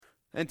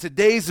And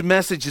today's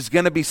message is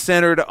going to be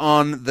centered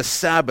on the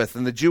Sabbath.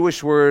 And the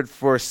Jewish word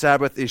for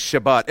Sabbath is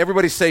Shabbat.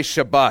 Everybody say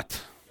Shabbat.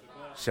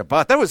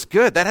 Shabbat. That was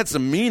good. That had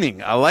some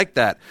meaning. I like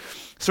that.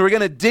 So we're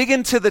going to dig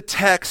into the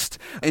text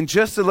in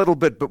just a little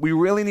bit, but we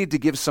really need to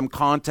give some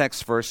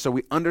context first so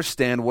we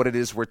understand what it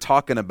is we're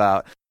talking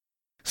about.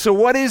 So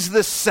what is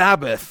the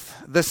Sabbath?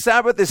 The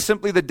Sabbath is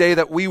simply the day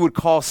that we would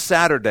call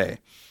Saturday.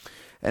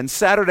 And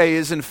Saturday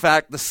is, in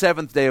fact, the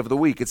seventh day of the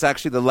week. It's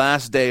actually the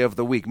last day of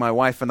the week. My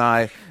wife and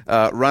I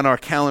run our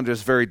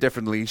calendars very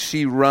differently.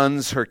 She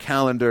runs her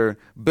calendar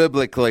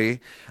biblically.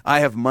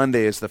 I have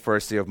Monday as the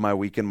first day of my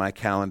week in my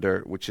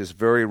calendar, which is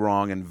very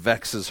wrong and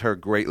vexes her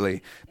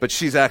greatly. But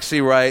she's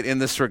actually right in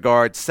this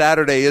regard.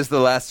 Saturday is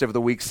the last day of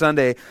the week.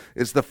 Sunday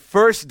is the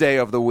first day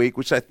of the week,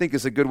 which I think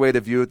is a good way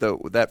to view it,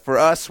 though, that for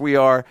us, we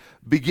are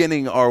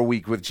beginning our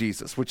week with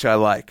Jesus, which I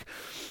like.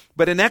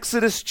 But in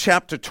Exodus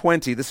chapter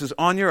 20, this is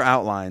on your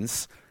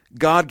outlines,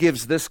 God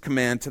gives this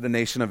command to the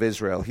nation of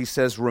Israel. He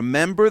says,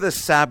 "Remember the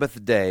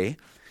Sabbath day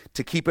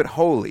to keep it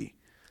holy.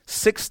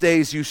 6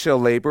 days you shall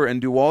labor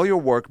and do all your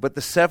work, but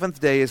the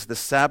seventh day is the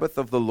Sabbath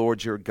of the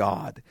Lord your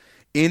God.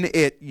 In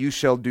it you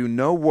shall do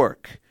no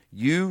work,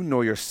 you,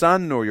 nor your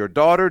son, nor your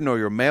daughter, nor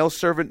your male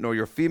servant, nor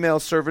your female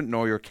servant,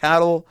 nor your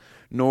cattle,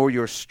 nor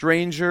your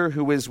stranger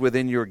who is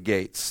within your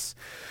gates."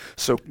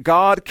 So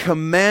God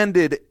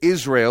commanded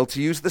Israel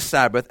to use the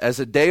Sabbath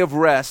as a day of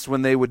rest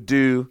when they would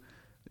do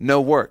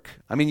no work.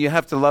 I mean, you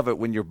have to love it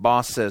when your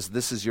boss says,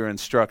 "This is your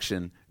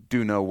instruction,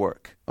 do no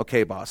work."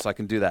 Okay, boss, I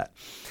can do that.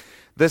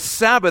 The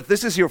Sabbath,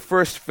 this is your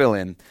first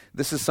fill-in.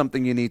 This is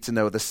something you need to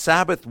know. The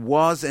Sabbath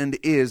was and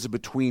is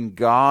between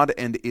God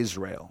and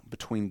Israel.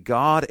 Between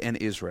God and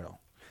Israel.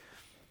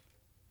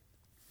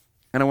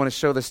 And I want to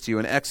show this to you.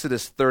 In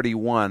Exodus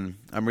 31,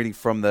 I'm reading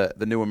from the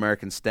New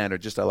American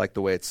Standard. Just I like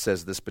the way it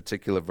says this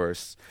particular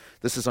verse.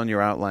 This is on your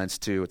outlines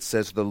too. It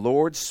says, "The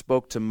Lord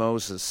spoke to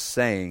Moses,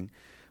 saying,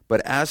 but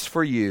as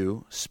for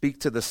you, speak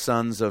to the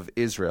sons of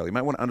Israel." You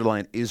might want to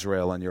underline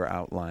Israel on your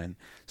outline.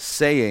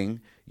 "Saying,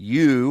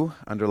 you,"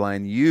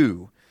 underline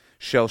you,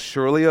 "shall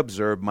surely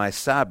observe my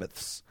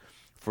Sabbaths.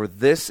 For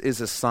this is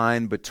a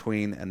sign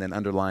between," and then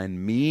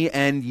underline, "me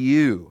and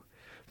you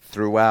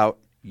throughout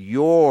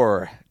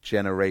your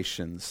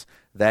generations,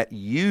 that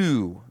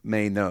you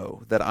may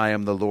know that I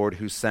am the Lord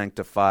who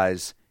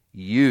sanctifies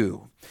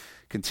you."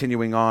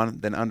 Continuing on,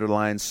 then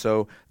underline,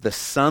 "So the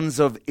sons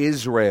of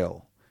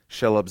Israel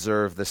shall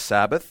observe the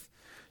Sabbath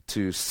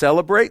to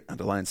celebrate,"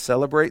 underline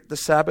celebrate the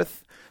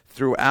Sabbath,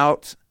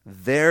 "throughout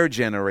their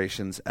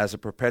generations as a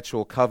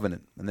perpetual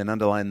covenant." And then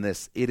underline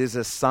this, "It is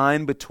a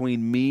sign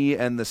between me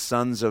and the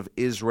sons of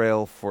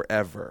Israel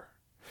forever.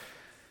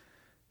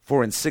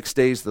 For in 6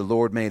 days the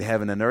Lord made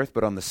heaven and earth,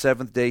 but on the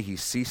seventh day he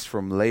ceased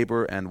from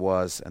labor and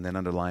was," and then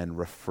underline,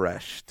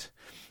 "refreshed."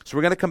 So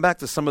we're going to come back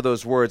to some of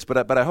those words,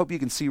 but I hope you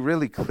can see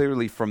really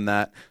clearly from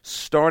that,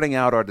 starting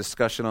out our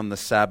discussion on the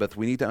Sabbath,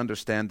 we need to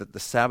understand that the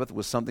Sabbath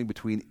was something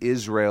between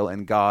Israel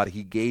and God.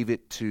 He gave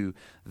it to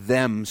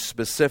them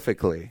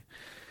specifically.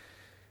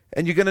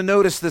 And you're going to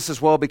notice this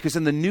as well, because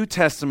in the New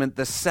Testament,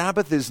 the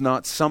Sabbath is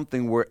not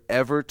something we're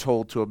ever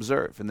told to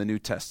observe in the New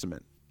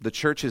Testament. The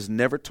church is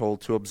never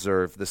told to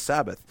observe the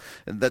Sabbath.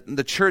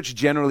 The church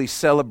generally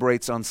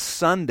celebrates on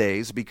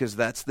Sundays because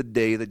that's the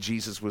day that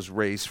Jesus was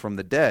raised from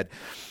the dead.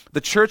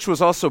 The church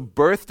was also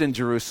birthed in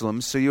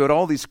Jerusalem, so you had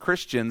all these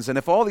Christians, and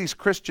if all these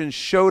Christians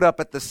showed up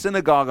at the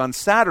synagogue on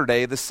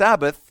Saturday, the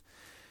Sabbath,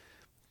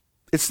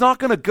 it's not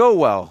going to go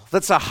well.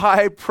 That's a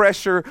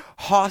high-pressure,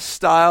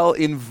 hostile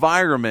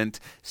environment.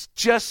 It's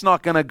just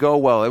not going to go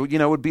well. It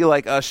would be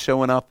like us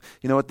showing up,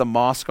 at the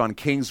mosque on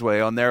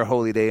Kingsway on their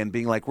holy day and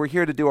being like, "We're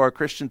here to do our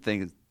Christian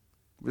thing."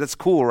 That's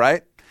cool,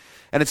 right?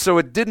 And so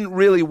it didn't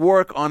really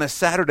work on a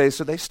Saturday,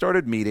 so they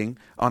started meeting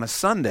on a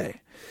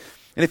Sunday.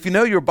 And if you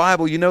know your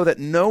Bible, you know that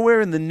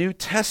nowhere in the New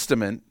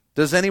Testament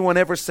does anyone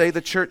ever say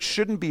the church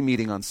shouldn't be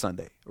meeting on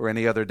Sunday or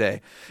any other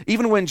day?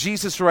 Even when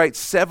Jesus writes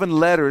 7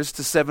 letters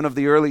to 7 of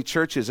the early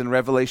churches in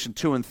Revelation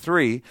 2 and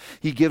 3,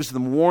 he gives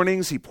them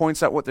warnings, he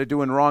points out what they're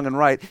doing wrong and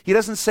right. He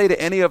doesn't say to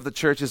any of the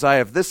churches, "I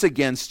have this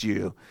against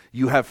you,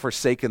 you have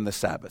forsaken the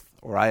Sabbath,"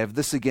 or "I have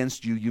this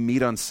against you, you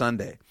meet on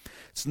Sunday."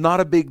 It's not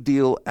a big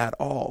deal at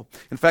all.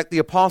 In fact, the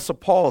Apostle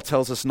Paul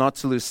tells us not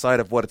to lose sight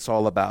of what it's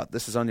all about.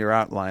 This is on your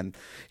outline.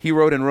 He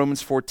wrote in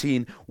Romans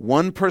 14,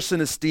 "One person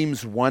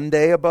esteems one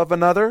day above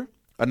another,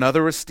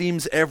 another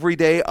esteems every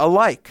day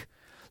alike.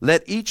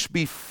 Let each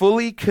be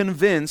fully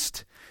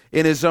convinced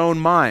in his own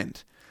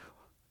mind."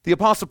 The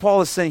Apostle Paul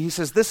is saying, he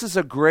says, this is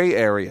a gray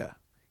area.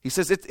 He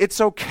says,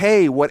 it's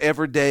okay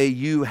whatever day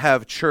you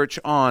have church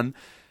on,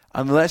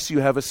 unless you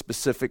have a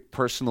specific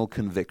personal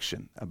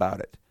conviction about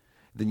it.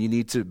 Then you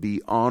need to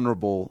be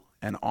honorable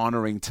and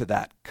honoring to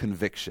that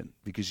conviction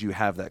because you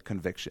have that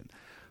conviction.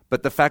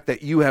 But the fact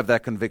that you have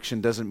that conviction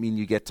doesn't mean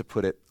you get to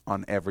put it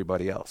on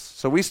everybody else.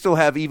 So we still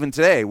have, even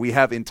today, we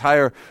have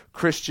entire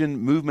Christian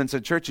movements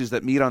and churches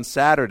that meet on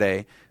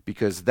Saturday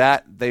because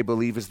that they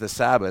believe is the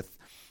Sabbath.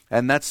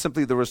 And that's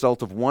simply the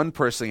result of one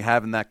person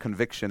having that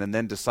conviction and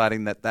then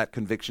deciding that that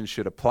conviction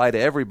should apply to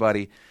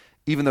everybody,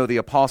 even though the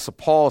Apostle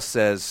Paul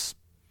says,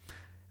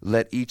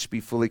 let each be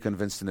fully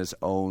convinced in his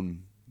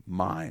own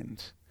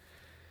mind.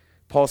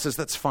 Paul says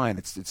that's fine.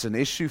 It's an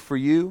issue for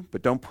you,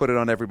 but don't put it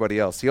on everybody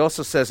else. He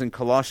also says in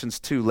Colossians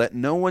 2, let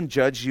no one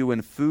judge you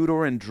in food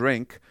or in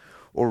drink,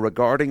 or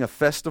regarding a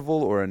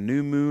festival or a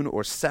new moon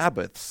or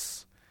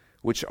Sabbaths,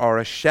 which are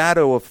a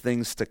shadow of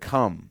things to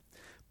come,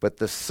 but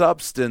the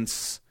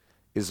substance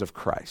is of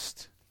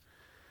Christ.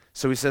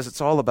 So he says it's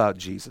all about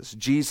Jesus.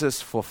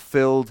 Jesus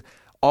fulfilled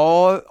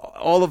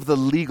all of the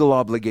legal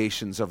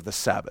obligations of the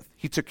Sabbath.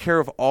 He took care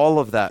of all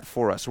of that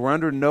for us. We're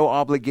under no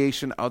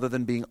obligation other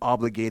than being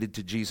obligated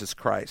to Jesus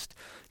Christ.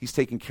 He's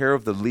taking care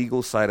of the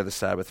legal side of the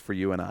Sabbath for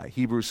you and I.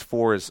 Hebrews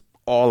 4 is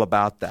all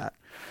about that.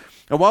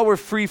 And while we're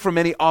free from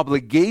any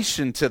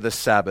obligation to the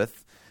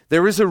Sabbath,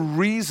 there is a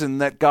reason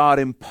that God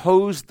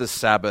imposed the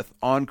Sabbath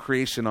on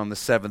creation on the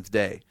seventh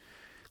day.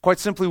 Quite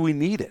simply, we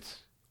need it.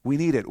 We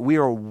need it. We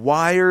are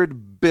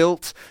wired,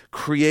 built,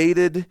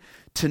 created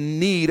to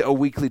need a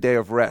weekly day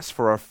of rest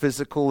for our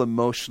physical,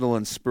 emotional,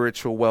 and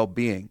spiritual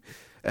well-being.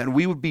 And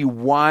we would be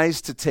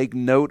wise to take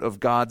note of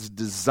God's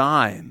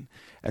design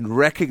and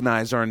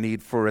recognize our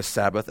need for a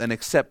Sabbath and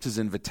accept his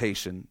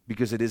invitation,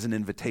 because it is an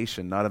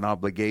invitation, not an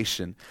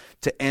obligation,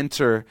 to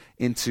enter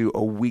into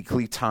a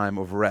weekly time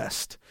of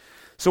rest.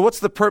 So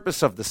what's the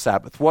purpose of the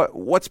Sabbath?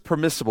 What's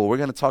permissible? We're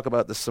going to talk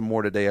about this some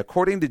more today.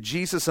 According to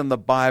Jesus and the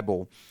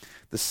Bible,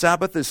 the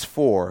Sabbath is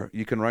for,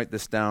 you can write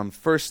this down,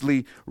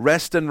 firstly,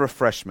 rest and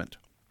refreshment.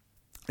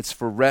 It's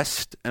for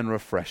rest and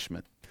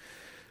refreshment.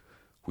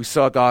 We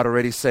saw God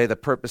already say the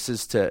purpose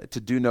is to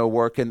do no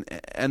work,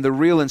 and the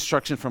real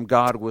instruction from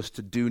God was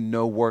to do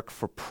no work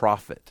for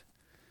profit.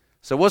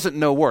 So it wasn't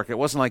no work. It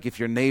wasn't like if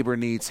your neighbor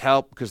needs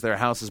help because their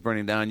house is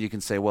burning down, you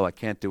can say, well, I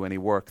can't do any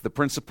work. The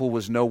principle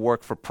was no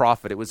work for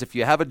profit. It was if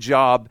you have a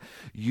job,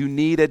 you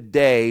need a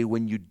day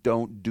when you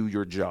don't do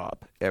your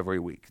job every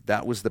week.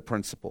 That was the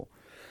principle.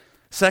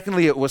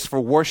 Secondly, it was for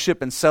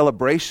worship and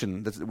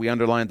celebration. We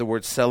underlined the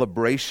word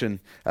celebration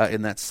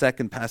in that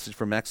second passage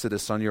from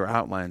Exodus on your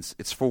outlines.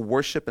 It's for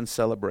worship and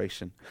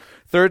celebration.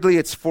 Thirdly,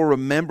 it's for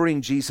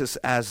remembering Jesus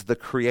as the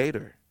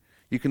Creator.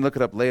 You can look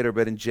it up later,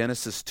 but in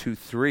Genesis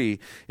 2:3,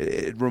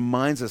 it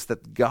reminds us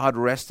that God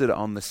rested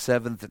on the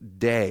seventh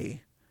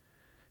day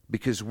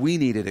because we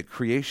needed it,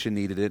 creation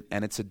needed it,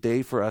 and it's a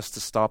day for us to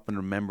stop and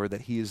remember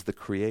that he is the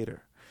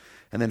Creator.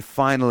 And then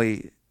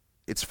finally,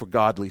 it's for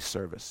godly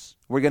service.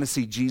 We're going to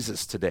see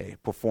Jesus today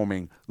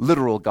performing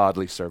literal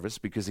godly service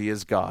because he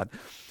is God.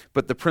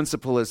 But the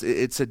principle is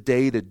it's a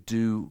day to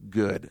do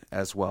good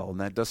as well,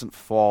 and that doesn't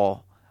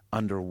fall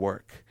under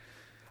work.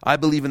 I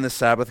believe in the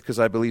Sabbath because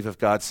I believe if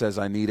God says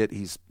I need it,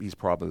 he's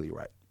probably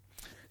right.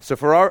 So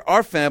for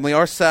our family,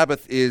 our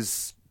Sabbath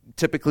is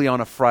typically on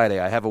a Friday.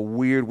 I have a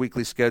weird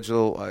weekly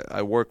schedule.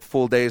 I work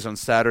full days on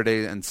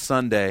Saturday and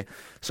Sunday.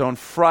 So on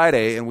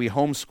Friday, and we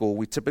homeschool,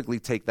 we typically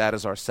take that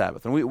as our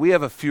Sabbath. And we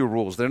have a few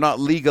rules. They're not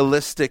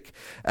legalistic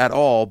at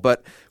all,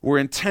 but we're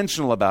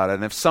intentional about it.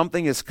 And if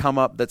something has come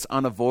up that's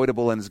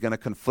unavoidable and is going to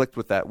conflict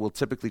with that, we'll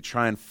typically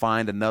try and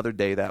find another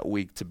day that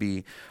week to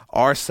be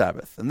our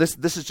Sabbath. And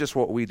this is just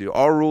what we do.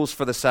 Our rules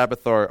for the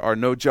Sabbath are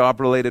no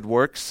job-related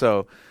work,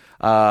 so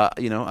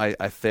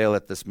I fail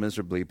at this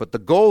miserably. But the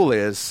goal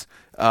is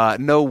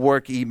no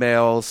work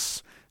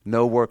emails,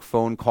 no work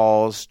phone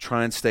calls,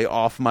 try and stay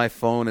off my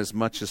phone as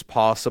much as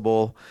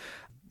possible.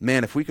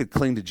 Man, if we could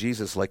cling to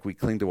Jesus like we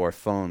cling to our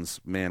phones,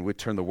 man, we'd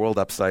turn the world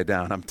upside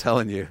down. I'm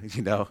telling you,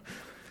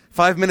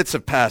 5 minutes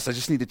have passed. I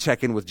just need to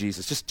check in with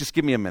Jesus. Just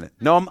give me a minute.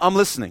 No, I'm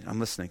listening. I'm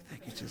listening.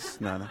 Thank you,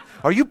 Jesus. No.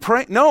 Are you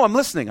praying? No, I'm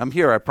listening. I'm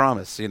here, I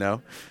promise,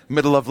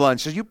 middle of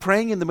lunch. Are you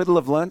praying in the middle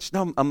of lunch?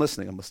 No, I'm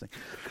listening.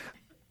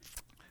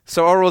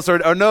 So our rules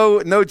are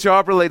no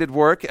job-related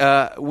work.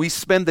 We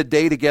spend the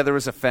day together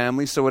as a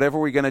family, so whatever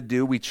we're going to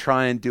do, we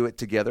try and do it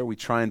together. We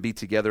try and be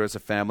together as a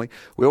family.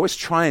 We always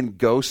try and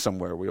go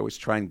somewhere. We always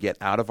try and get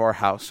out of our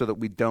house so that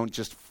we don't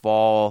just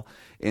fall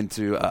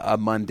into a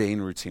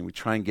mundane routine. We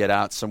try and get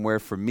out somewhere.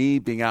 For me,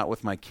 being out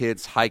with my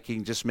kids,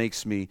 hiking, just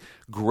makes me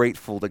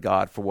grateful to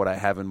God for what I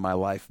have in my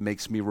life,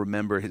 makes me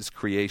remember his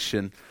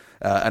creation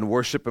and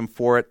worship him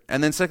for it.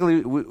 And then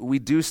secondly, we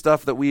do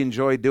stuff that we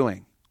enjoy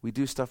doing.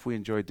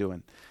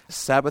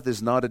 Sabbath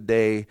is not a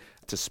day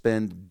to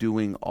spend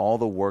doing all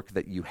the work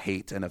that you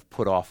hate and have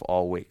put off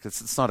all week.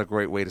 It's not a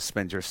great way to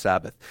spend your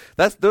Sabbath.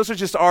 Those are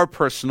just our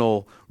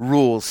personal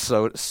rules,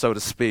 so to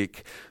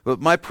speak.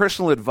 But my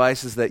personal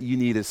advice is that you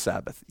need a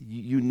Sabbath.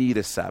 You need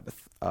a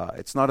Sabbath.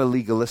 It's not a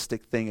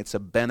legalistic thing. It's a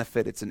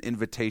benefit. It's an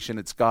invitation.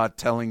 It's God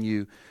telling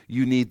you,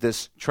 you need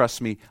this. Trust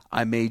me,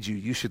 I made you.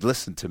 You should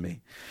listen to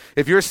me.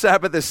 If your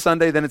Sabbath is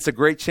Sunday, then it's a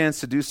great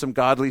chance to do some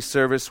godly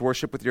service,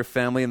 worship with your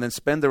family, and then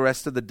spend the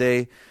rest of the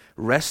day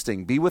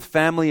resting. Be with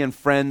family and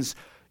friends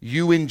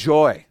you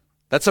enjoy.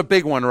 That's a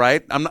big one,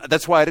 right?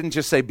 That's why I didn't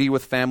just say be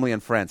with family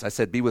and friends. I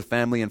said be with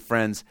family and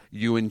friends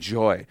you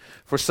enjoy.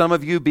 For some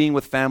of you, being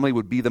with family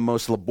would be the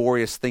most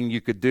laborious thing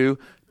you could do.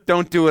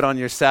 Don't do it on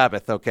your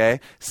Sabbath, okay?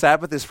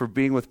 Sabbath is for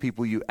being with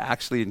people you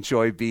actually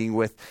enjoy being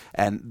with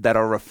and that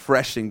are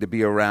refreshing to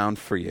be around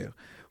for you.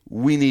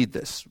 We need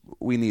this.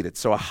 We need it.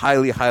 So I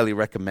highly, highly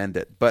recommend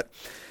it. But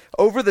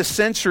Over the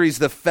centuries,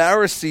 the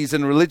Pharisees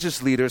and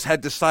religious leaders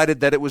had decided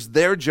that it was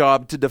their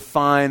job to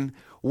define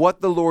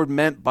what the Lord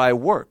meant by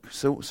work.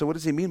 So what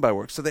does he mean by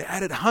work? So they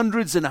added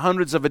hundreds and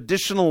hundreds of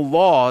additional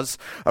laws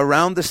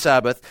around the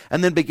Sabbath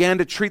and then began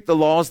to treat the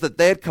laws that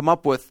they had come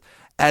up with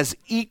as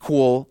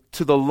equal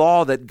to the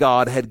law that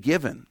God had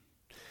given.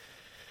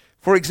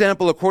 For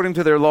example, according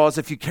to their laws,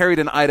 if you carried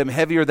an item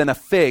heavier than a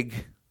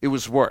fig, it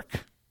was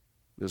work.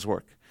 It was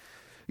work.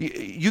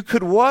 You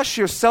could wash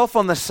yourself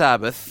on the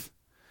Sabbath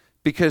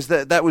because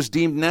that was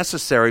deemed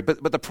necessary.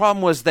 But the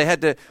problem was they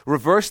had to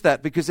reverse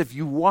that, because if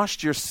you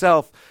washed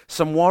yourself,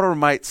 some water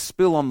might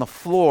spill on the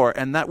floor,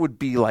 and that would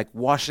be like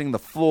washing the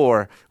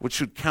floor, which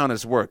would count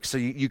as work. So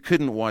you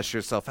couldn't wash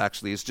yourself,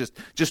 actually. It's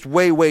just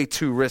way, way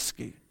too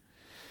risky.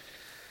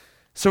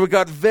 So it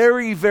got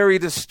very, very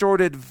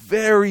distorted,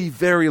 very,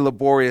 very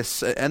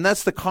laborious. And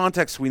that's the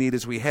context we need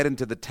as we head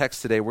into the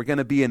text today. We're going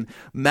to be in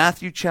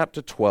Matthew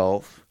chapter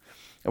 12,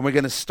 and we're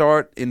going to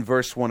start in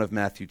verse 1 of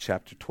Matthew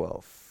chapter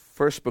 12.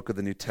 First book of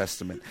the New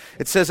Testament.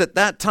 It says, "At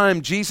that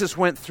time Jesus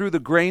went through the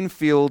grain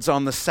fields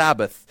on the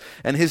Sabbath,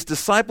 and his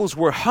disciples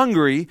were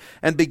hungry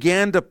and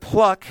began to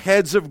pluck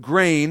heads of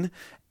grain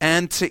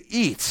and to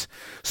eat."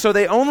 So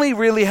they only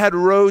really had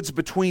roads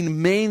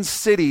between main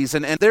cities,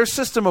 and their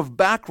system of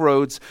back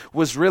roads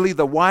was really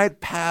the wide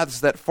paths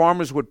that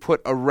farmers would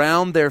put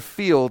around their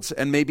fields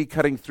and maybe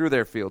cutting through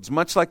their fields,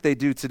 much like they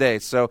do today.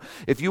 So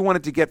if you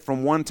wanted to get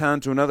from one town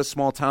to another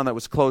small town that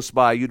was close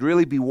by, you'd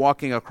really be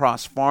walking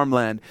across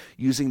farmland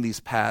using these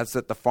paths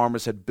that the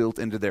farmers had built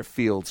into their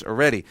fields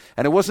already.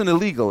 And it wasn't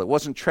illegal. It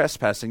wasn't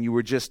trespassing. You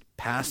were just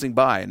passing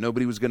by, and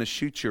nobody was going to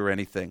shoot you or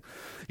anything.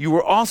 You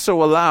were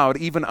also allowed,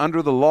 even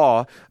under the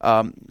law,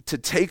 to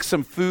take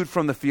some food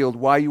from the field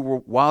while you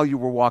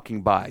were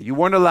walking by. You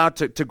weren't allowed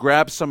to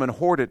grab some and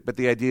hoard it, but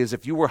the idea is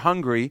if you were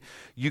hungry,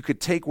 you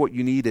could take what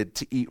you needed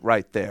to eat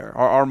right there.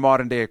 Our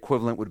modern day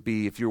equivalent would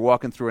be if you're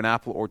walking through an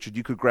apple orchard,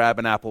 you could grab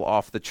an apple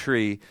off the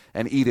tree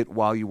and eat it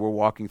while you were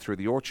walking through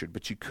the orchard,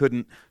 but you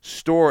couldn't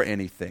store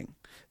anything.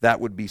 That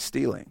would be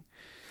stealing.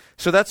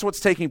 So that's what's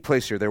taking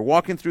place here. They're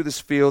walking through this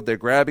field, they're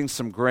grabbing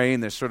some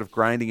grain, they're sort of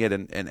grinding it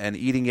and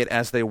eating it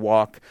as they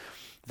walk.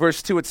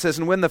 Verse 2, it says,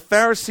 "And when the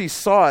Pharisees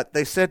saw it,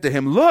 they said to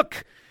him,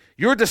 'Look,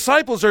 your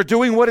disciples are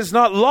doing what is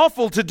not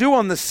lawful to do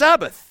on the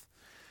Sabbath.'"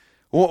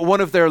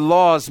 One of their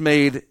laws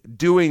made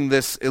doing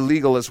this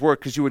illegal as work,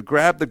 because you would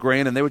grab the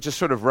grain and they would just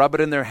sort of rub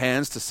it in their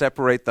hands to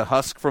separate the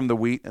husk from the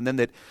wheat, and then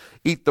they'd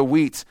eat the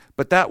wheat.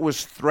 But that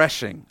was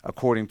threshing,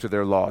 according to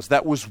their laws.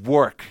 That was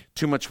work,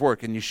 too much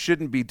work, and you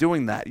shouldn't be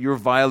doing that. You're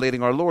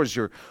violating our laws.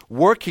 You're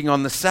working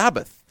on the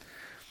Sabbath.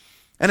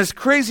 And as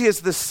crazy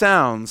as this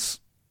sounds,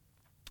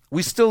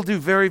 we still do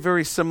very,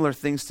 very similar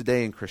things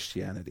today in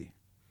Christianity.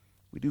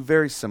 We do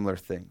very similar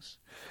things.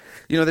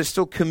 You know, there's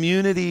still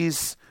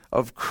communities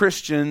of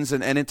Christians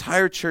and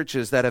entire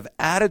churches that have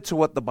added to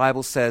what the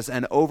Bible says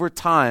and over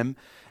time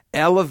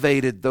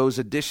elevated those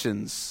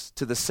additions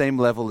to the same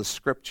level as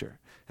Scripture.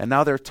 And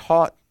now they're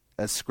taught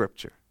as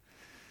Scripture.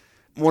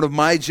 One of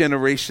my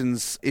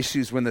generation's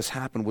issues when this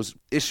happened was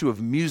issue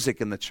of music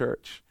in the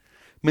church.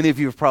 Many of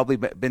you have probably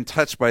been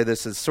touched by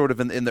this as sort of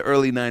in the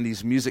early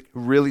 90s, music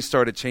really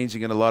started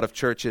changing in a lot of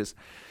churches.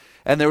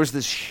 And there was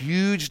this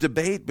huge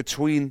debate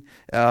between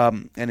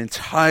an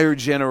entire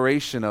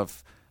generation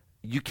of,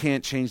 you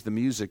can't change the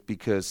music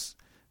because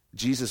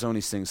Jesus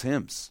only sings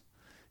hymns.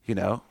 You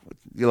know,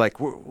 you're like,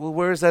 well,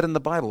 where is that in the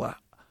Bible?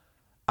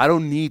 I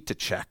don't need to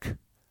check.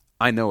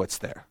 I know it's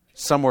there.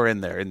 Somewhere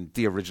in there in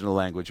the original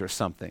language or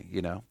something,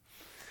 you know.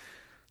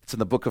 It's in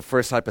the book of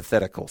First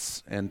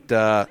Hypotheticals. And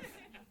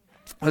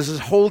there's this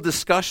whole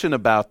discussion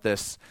about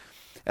this.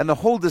 And the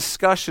whole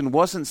discussion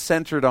wasn't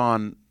centered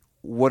on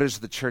what does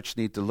the church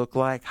need to look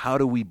like? How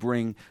do we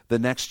bring the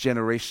next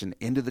generation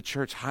into the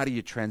church? How do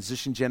you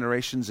transition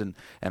generations and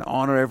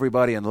honor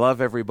everybody and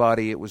love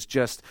everybody? It was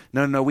just,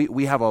 no,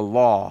 we have a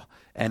law,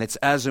 and it's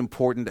as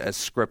important as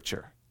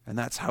Scripture. And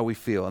that's how we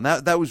feel. And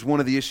that was one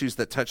of the issues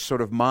that touched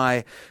sort of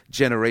my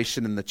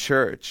generation in the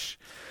church.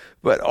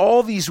 But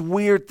all these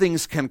weird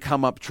things can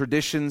come up,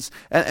 traditions,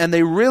 and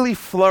they really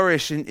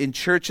flourish in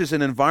churches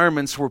and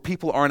environments where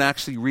people aren't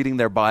actually reading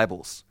their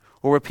Bibles,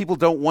 or where people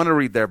don't want to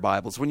read their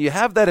Bibles. When you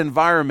have that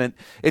environment,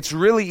 it's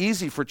really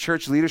easy for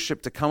church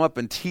leadership to come up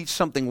and teach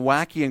something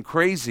wacky and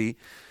crazy,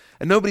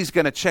 and nobody's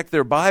going to check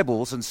their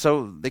Bibles, and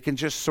so they can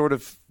just sort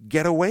of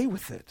get away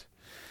with it.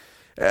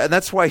 And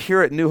that's why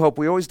here at New Hope,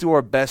 we always do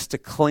our best to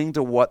cling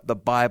to what the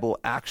Bible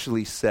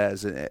actually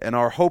says. And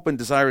our hope and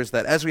desire is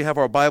that as we have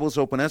our Bibles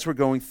open, as we're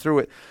going through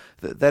it,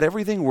 that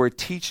everything we're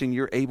teaching,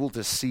 you're able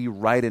to see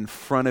right in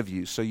front of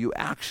you, so you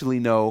actually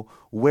know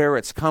where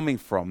it's coming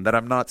from. That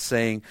I'm not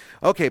saying,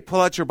 okay, pull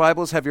out your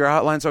Bibles, have your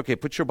outlines, okay,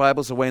 put your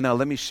Bibles away now,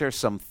 let me share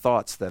some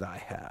thoughts that I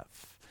have.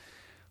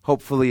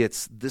 Hopefully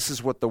this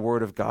is what the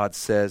Word of God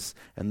says,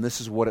 and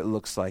this is what it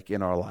looks like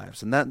in our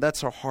lives. And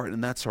that's our heart,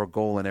 and that's our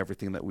goal in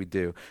everything that we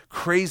do.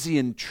 Crazy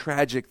and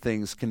tragic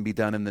things can be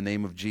done in the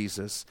name of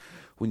Jesus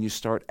when you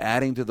start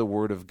adding to the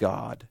Word of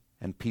God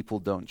and people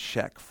don't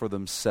check for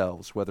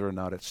themselves whether or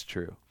not it's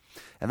true.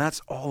 And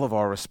that's all of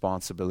our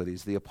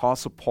responsibilities. The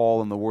Apostle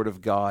Paul in the Word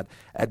of God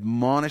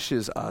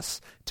admonishes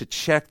us to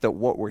check that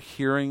what we're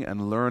hearing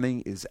and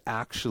learning is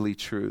actually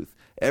truth.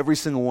 Every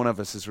single one of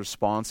us is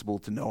responsible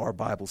to know our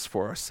Bibles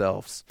for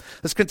ourselves.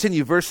 Let's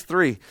continue. Verse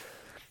 3.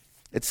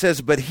 It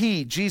says, but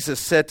he, Jesus,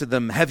 said to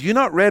them, have you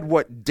not read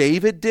what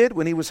David did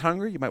when he was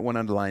hungry? You might want to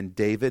underline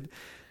David.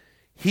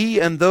 He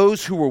and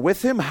those who were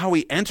with him, how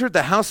he entered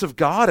the house of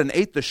God and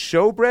ate the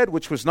showbread,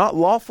 which was not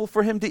lawful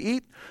for him to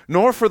eat,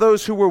 nor for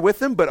those who were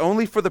with him, but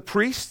only for the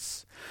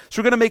priests.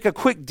 So we're going to make a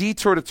quick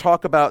detour to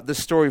talk about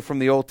this story from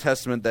the Old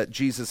Testament that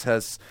Jesus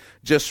has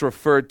just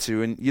referred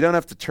to. And you don't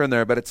have to turn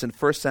there, but it's in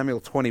 1 Samuel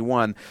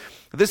 21.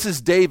 This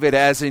is David,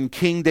 as in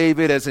King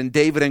David, as in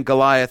David and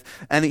Goliath,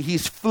 and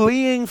he's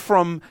fleeing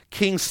from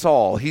King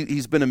Saul.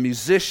 He's been a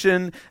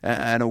musician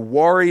and a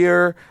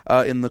warrior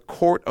in the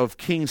court of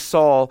King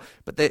Saul,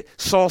 but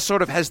Saul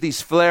sort of has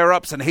these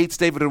flare-ups and hates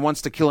David and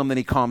wants to kill him. Then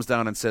he calms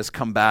down and says,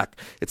 come back.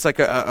 It's like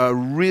a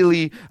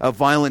really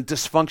violent,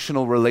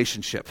 dysfunctional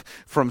relationship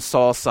from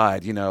Saul's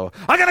side. You know,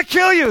 I got to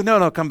kill you.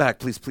 No, come back.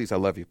 Please, I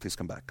love you. Please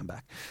come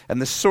back. And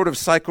this sort of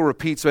cycle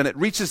repeats, and it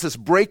reaches this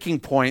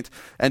breaking point,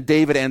 and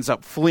David ends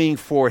up fleeing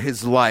for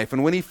his life.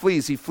 And when he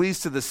flees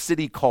to the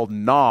city called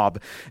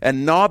Nob.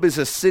 And Nob is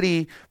a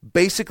city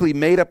basically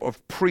made up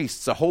of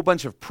priests. A whole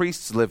bunch of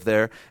priests live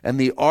there, and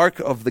the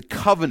Ark of the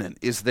Covenant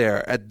is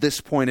there at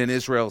this point in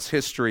Israel's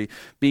history,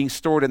 being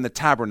stored in the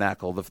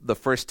tabernacle. The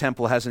first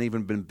temple hasn't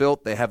even been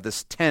built. They have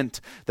this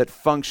tent that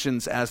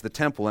functions as the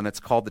temple, and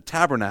it's called the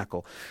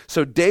tabernacle.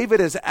 So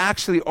David has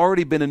actually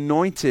already been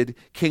anointed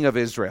king of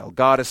Israel.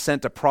 God has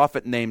sent a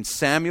prophet named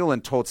Samuel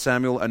and told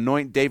Samuel,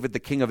 anoint David the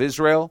king of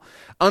Israel.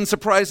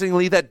 Unsurprisingly,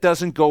 that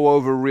doesn't go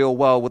over real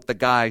well with the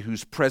guy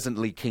who's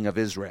presently king of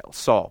Israel,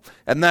 Saul.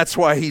 And that's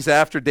why he's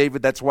after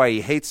David. That's why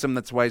he hates him.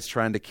 That's why he's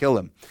trying to kill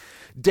him.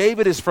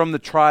 David is from the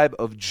tribe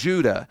of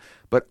Judah,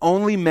 but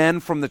only men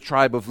from the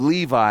tribe of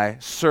Levi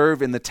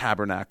serve in the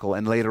tabernacle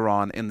and later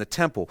on in the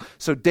temple.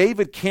 So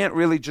David can't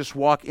really just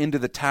walk into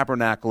the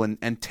tabernacle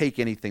and take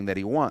anything that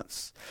he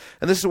wants.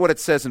 And this is what it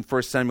says in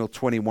 1 Samuel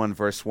 21,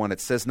 verse 1. It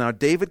says, now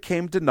David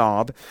came to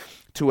Nob,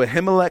 to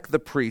Ahimelech the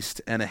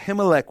priest, and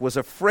Ahimelech was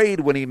afraid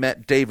when he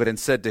met David and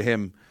said to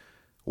him,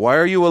 why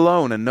are you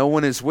alone and no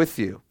one is with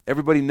you?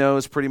 Everybody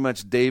knows pretty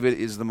much David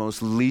is the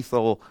most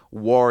lethal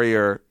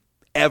warrior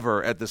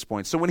ever at this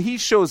point. So when he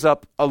shows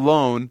up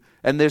alone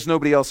and there's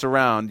nobody else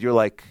around, you're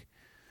like,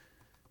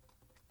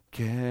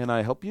 can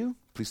I help you?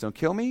 Please don't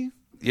kill me.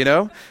 You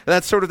know,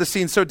 that's sort of the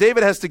scene. So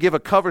David has to give a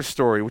cover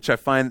story, which I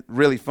find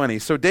really funny.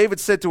 So David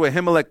said to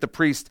Ahimelech the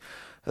priest,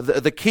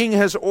 the king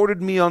has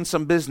ordered me on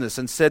some business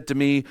and said to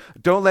me,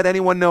 don't let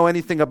anyone know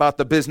anything about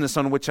the business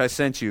on which I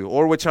sent you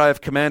or which I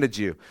have commanded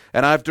you.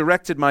 And I've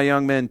directed my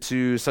young men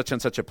to such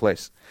and such a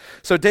place.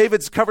 So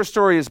David's cover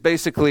story is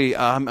basically,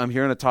 I'm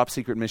here on a top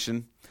secret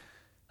mission.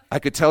 I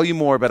could tell you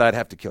more, but I'd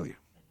have to kill you.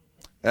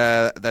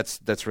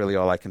 That's really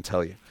all I can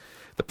tell you.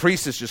 The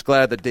priest is just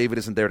glad that David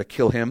isn't there to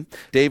kill him.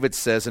 David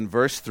says in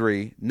verse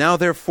 3, now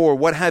therefore,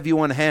 what have you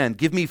on hand?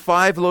 Give me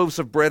 5 loaves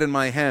of bread in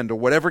my hand, or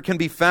whatever can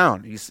be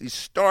found. He's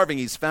starving,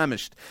 he's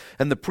famished.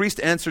 And the priest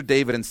answered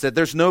David and said,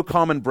 there's no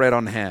common bread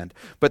on hand,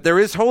 but there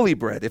is holy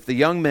bread, if the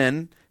young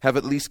men have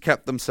at least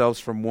kept themselves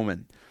from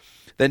woman.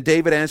 Then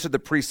David answered the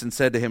priest and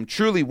said to him,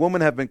 truly,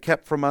 women have been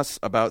kept from us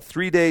about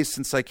 3 days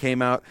since I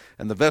came out,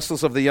 and the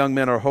vessels of the young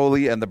men are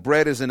holy, and the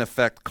bread is in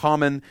effect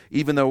common,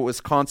 even though it was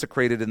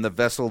consecrated in the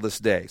vessel this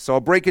day. So I'll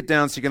break it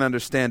down so you can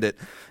understand it.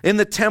 In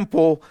the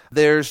temple,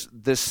 there's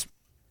this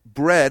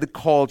bread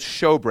called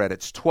showbread.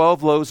 It's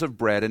 12 loaves of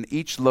bread, and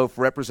each loaf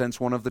represents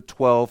one of the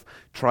 12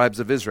 tribes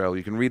of Israel.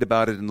 You can read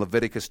about it in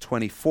Leviticus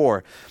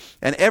 24.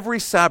 And every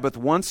Sabbath,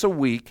 once a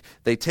week,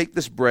 they take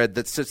this bread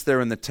that sits there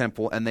in the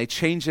temple and they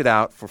change it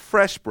out for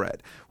fresh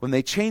bread. When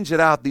they change it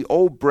out, the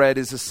old bread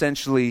is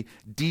essentially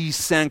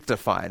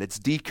de-sanctified. It's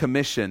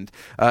decommissioned.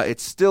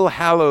 It's still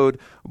hallowed,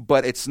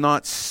 but it's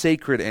not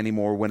sacred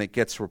anymore when it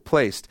gets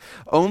replaced.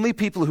 Only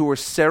people who were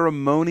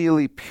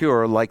ceremonially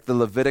pure, like the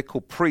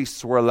Levitical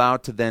priests, were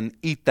allowed to then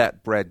eat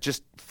that bread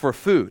just for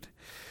food.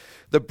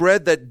 The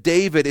bread that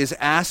David is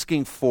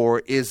asking for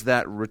is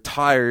that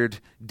retired,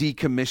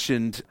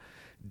 decommissioned,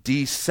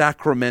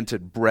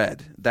 desacramented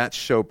bread. That's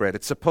showbread.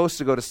 It's supposed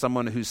to go to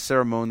someone who's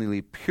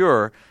ceremonially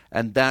pure,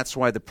 and that's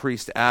why the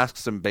priest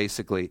asks him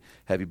basically,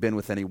 have you been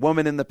with any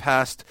woman in the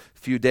past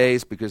few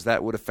days? Because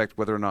that would affect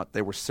whether or not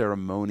they were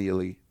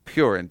ceremonially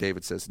pure. And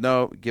David says,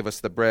 no, give us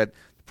the bread.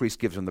 The priest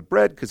gives him the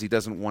bread because he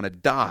doesn't want to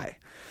die.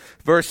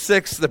 Verse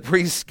 6, the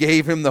priest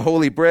gave him the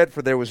holy bread,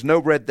 for there was no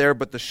bread there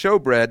but the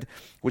showbread,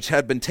 which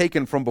had been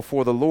taken from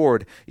before the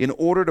Lord, in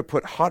order to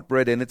put hot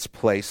bread in its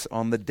place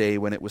on the day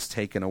when it was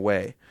taken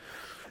away.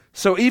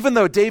 So even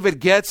though David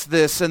gets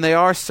this and they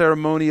are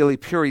ceremonially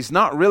pure, he's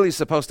not really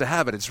supposed to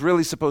have it. It's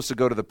really supposed to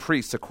go to the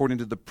priests according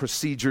to the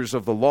procedures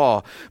of the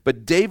law.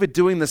 But David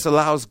doing this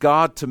allows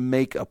God to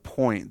make a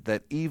point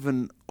that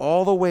even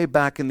all the way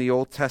back in the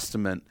Old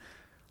Testament,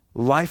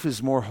 life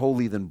is more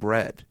holy than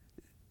bread.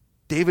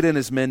 David and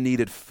his men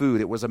needed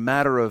food. It was a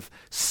matter of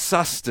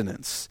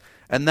sustenance.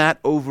 And that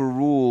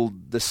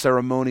overruled the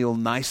ceremonial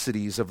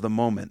niceties of the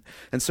moment.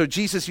 And so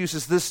Jesus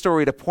uses this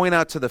story to point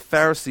out to the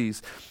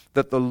Pharisees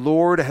that the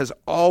Lord has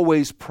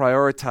always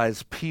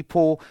prioritized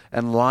people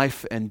and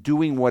life and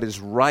doing what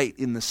is right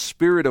in the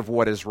spirit of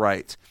what is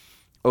right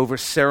over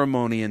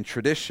ceremony and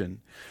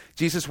tradition.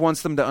 Jesus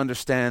wants them to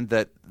understand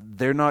that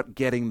they're not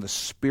getting the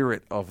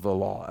spirit of the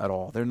law at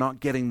all. They're not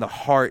getting the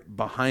heart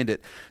behind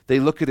it. They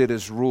look at it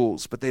as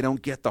rules, but they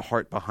don't get the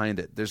heart behind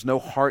it. There's no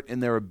heart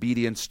in their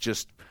obedience,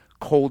 just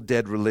cold,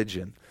 dead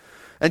religion.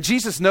 And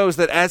Jesus knows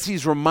that as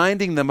he's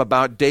reminding them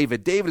about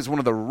David, David is one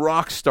of the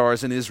rock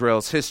stars in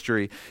Israel's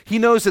history. He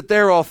knows that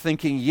they're all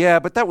thinking, yeah,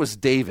 but that was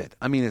David.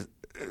 I mean,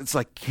 it's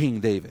like King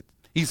David.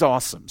 He's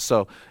awesome.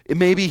 So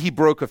maybe he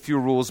broke a few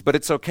rules, but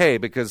it's okay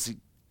because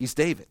he's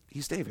David.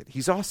 He's David.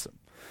 He's awesome.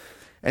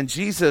 And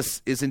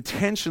Jesus is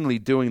intentionally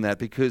doing that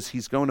because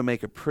he's going to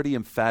make a pretty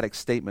emphatic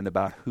statement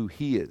about who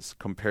he is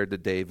compared to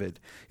David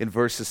in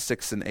verses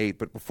 6 and 8.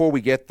 But before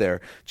we get there,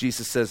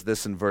 Jesus says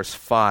this in verse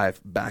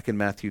 5, back in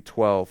Matthew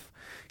 12.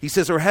 He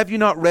says, "Or have you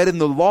not read in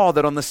the law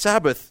that on the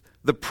Sabbath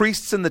the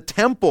priests in the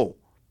temple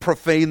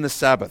profane the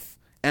Sabbath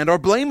and are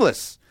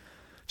blameless?"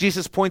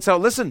 Jesus points out,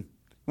 listen,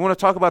 you want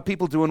to talk about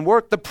people doing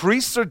work? The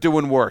priests are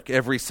doing work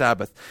every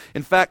Sabbath.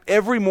 In fact,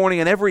 every morning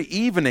and every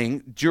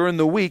evening during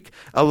the week,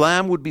 a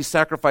lamb would be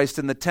sacrificed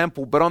in the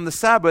temple. But on the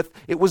Sabbath,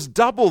 it was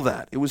double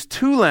that. It was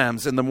 2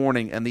 lambs in the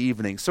morning and the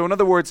evening. So in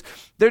other words,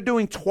 they're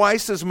doing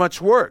twice as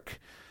much work.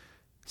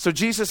 So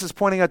Jesus is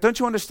pointing out, don't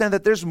you understand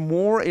that there's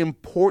more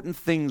important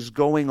things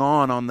going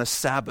on the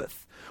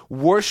Sabbath?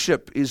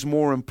 Worship is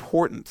more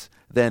important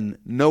than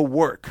no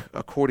work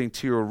according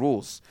to your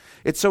rules.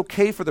 It's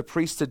okay for the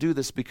priests to do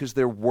this because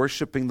they're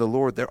worshiping the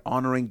Lord. They're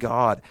honoring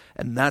God.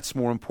 And that's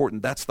more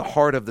important. That's the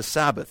heart of the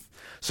Sabbath.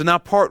 So now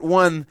part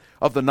 1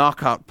 of the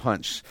knockout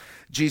punch.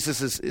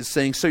 Jesus is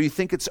saying, so you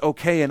think it's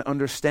okay and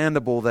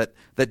understandable that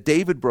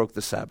David broke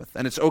the Sabbath,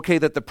 and it's okay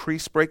that the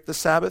priests break the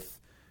Sabbath?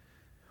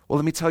 Well,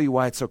 let me tell you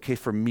why it's okay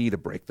for me to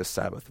break the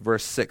Sabbath.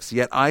 Verse 6,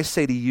 "Yet I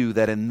say to you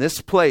that in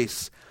this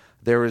place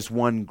there is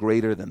one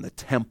greater than the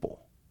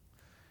temple."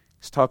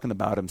 He's talking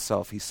about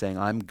himself. He's saying,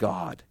 I'm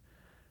God.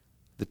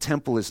 The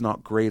temple is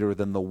not greater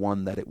than the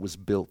one that it was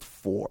built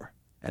for,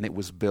 and it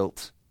was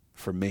built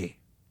for me.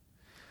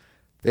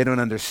 They don't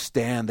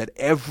understand that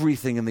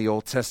everything in the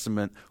Old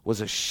Testament was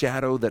a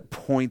shadow that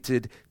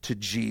pointed to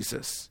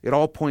Jesus. It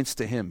all points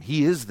to him.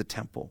 He is the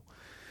temple.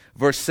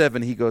 Verse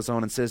 7, he goes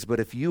on and says, "But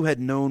if you had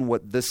known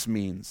what this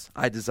means,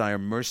 I desire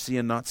mercy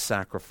and not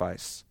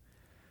sacrifice,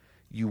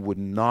 you would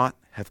not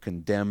have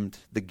condemned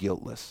the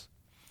guiltless."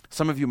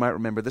 Some of you might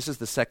remember, this is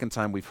the second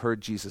time we've heard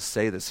Jesus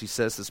say this. He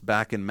says this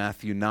back in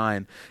Matthew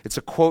 9. It's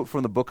a quote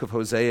from the book of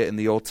Hosea in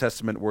the Old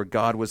Testament where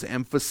God was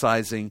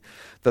emphasizing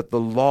that the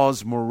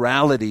law's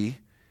morality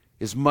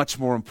is much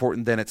more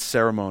important than its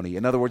ceremony.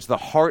 In other words, the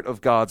heart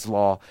of God's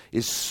law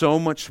is so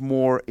much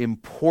more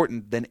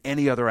important than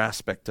any other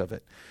aspect of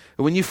it.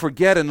 And when you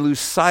forget and lose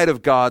sight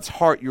of God's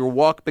heart, your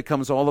walk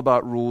becomes all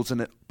about rules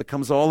and it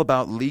becomes all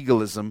about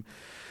legalism.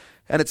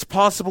 And it's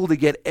possible to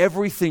get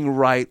everything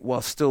right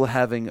while still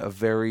having a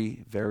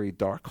very, very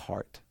dark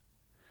heart.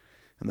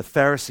 And the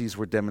Pharisees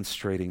were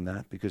demonstrating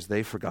that because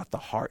they forgot the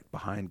heart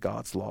behind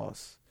God's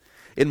laws.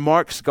 In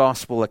Mark's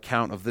gospel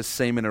account of this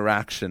same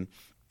interaction,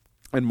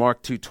 in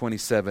Mark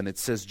 2:27, it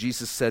says,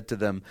 Jesus said to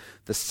them,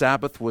 "The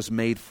Sabbath was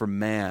made for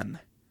man,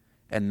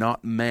 and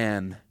not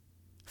man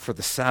for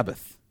the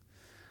Sabbath."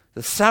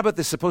 The Sabbath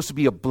is supposed to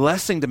be a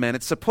blessing to men.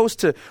 It's supposed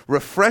to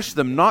refresh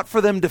them, not for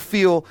them to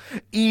feel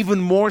even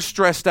more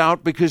stressed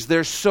out because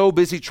they're so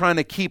busy trying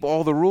to keep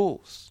all the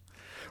rules.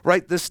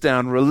 Write this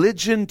down.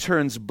 Religion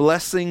turns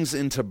blessings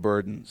into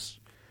burdens.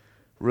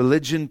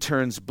 Religion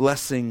turns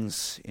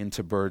blessings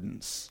into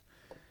burdens.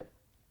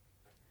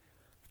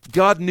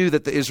 God knew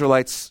that the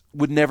Israelites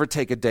would never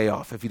take a day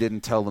off if he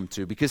didn't tell them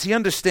to, because he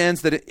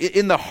understands that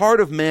in the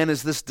heart of man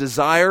is this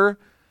desire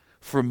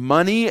for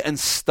money and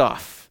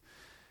stuff.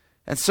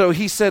 And so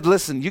he said,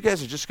 listen, you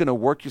guys are just going to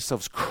work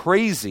yourselves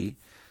crazy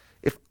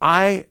if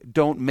I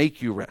don't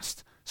make you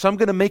rest. So I'm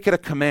going to make it a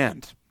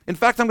command. In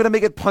fact, I'm going to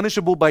make it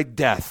punishable by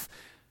death,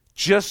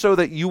 just so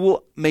that you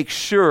will make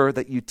sure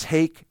that you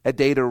take a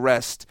day to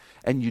rest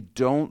and you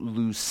don't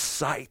lose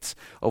sight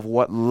of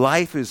what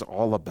life is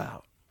all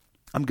about.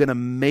 I'm going to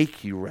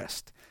make you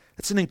rest.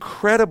 It's an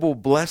incredible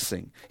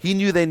blessing. He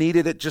knew they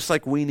needed it just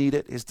like we need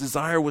it. His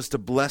desire was to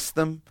bless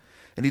them.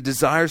 And he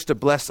desires to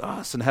bless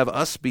us and have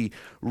us be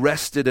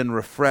rested and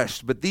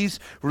refreshed. But these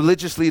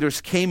religious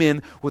leaders came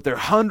in with their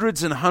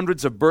hundreds and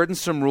hundreds of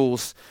burdensome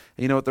rules.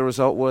 And you know what the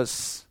result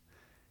was?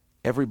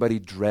 Everybody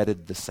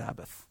dreaded the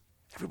Sabbath.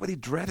 Everybody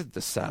dreaded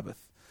the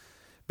Sabbath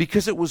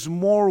because it was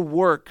more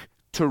work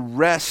to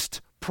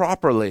rest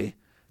properly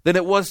than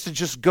it was to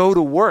just go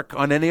to work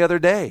on any other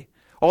day.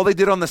 All they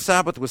did on the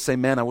Sabbath was say,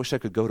 man, I wish I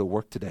could go to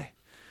work today.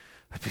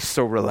 It'd be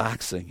so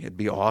relaxing. It'd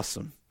be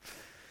awesome.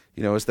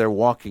 You know, as they're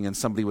walking and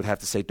somebody would have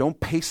to say, don't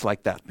pace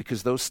like that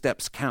because those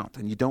steps count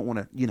and you don't want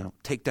to,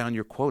 take down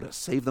your quota.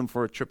 Save them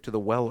for a trip to the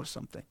well or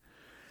something.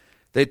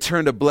 They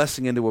turned a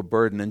blessing into a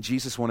burden, and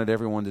Jesus wanted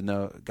everyone to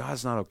know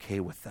God's not okay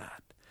with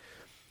that.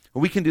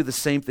 We can do the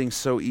same thing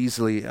so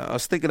easily. I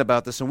was thinking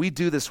about this, and we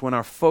do this when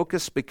our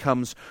focus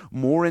becomes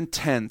more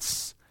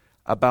intense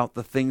about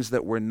the things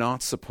that we're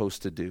not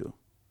supposed to do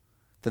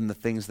than the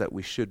things that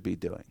we should be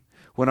doing.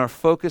 When our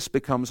focus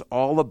becomes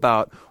all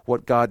about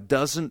what God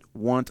doesn't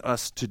want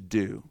us to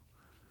do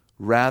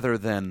rather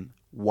than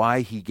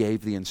why he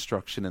gave the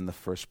instruction in the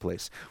first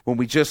place. When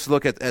we just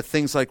look at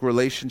things like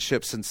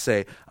relationships and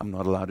say, I'm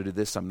not allowed to do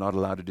this, I'm not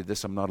allowed to do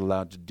this, I'm not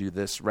allowed to do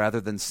this, rather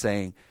than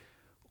saying,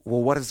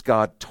 well, what has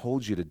God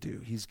told you to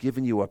do? He's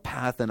given you a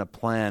path and a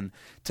plan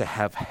to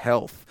have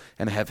health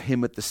and have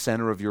him at the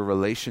center of your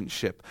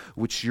relationship,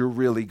 which you're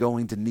really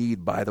going to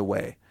need, by the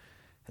way.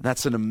 And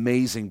that's an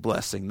amazing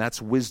blessing.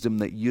 That's wisdom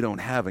that you don't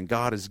have, and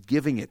God is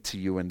giving it to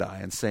you and I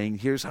and saying,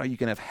 here's how you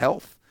can have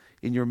health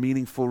in your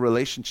meaningful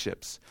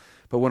relationships.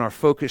 But when our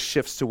focus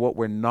shifts to what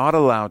we're not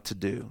allowed to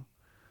do,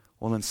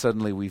 well, then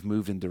suddenly we've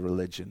moved into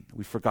religion.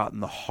 We've forgotten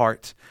the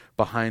heart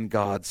behind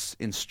God's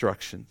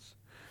instructions.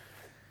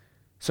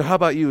 So how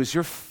about you? Is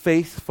your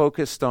faith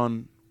focused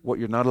on what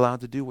you're not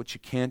allowed to do, what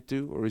you can't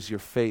do, or is your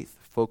faith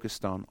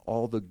focused on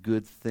all the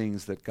good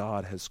things that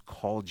God has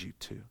called you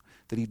to,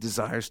 that he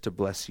desires to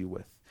bless you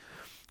with?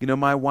 You know,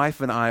 my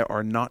wife and I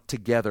are not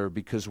together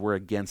because we're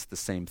against the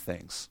same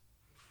things.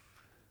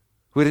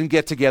 We didn't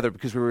get together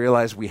because we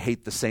realized we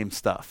hate the same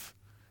stuff.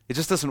 It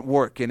just doesn't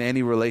work in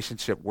any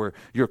relationship where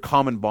your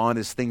common bond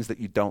is things that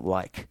you don't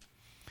like.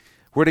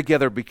 We're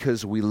together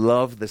because we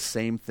love the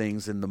same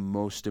things in the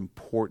most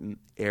important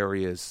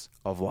areas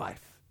of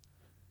life.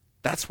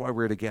 That's why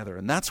we're together.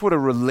 And that's what a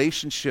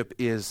relationship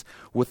is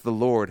with the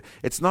Lord.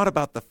 It's not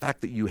about the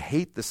fact that you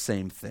hate the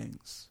same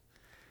things.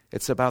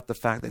 It's about the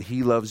fact that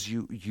he loves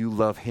you, you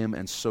love him,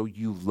 and so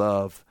you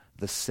love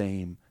the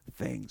same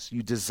things.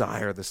 You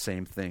desire the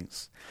same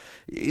things.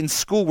 In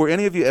school, were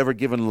any of you ever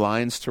given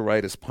lines to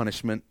write as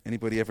punishment?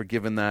 Anybody ever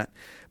given that?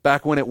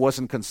 Back when it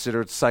wasn't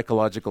considered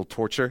psychological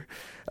torture,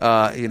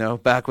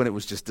 back when it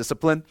was just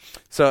discipline.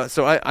 So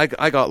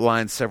I got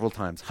lines several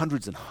times,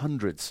 hundreds and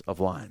hundreds of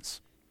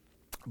lines.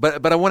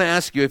 But I want to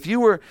ask you, if you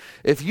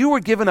were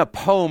given a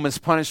poem as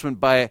punishment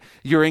by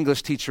your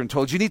English teacher and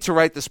told you need to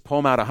write this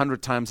poem out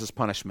 100 times as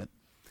punishment,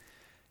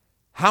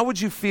 how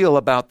would you feel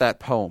about that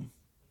poem?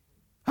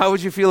 How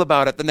would you feel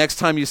about it the next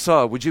time you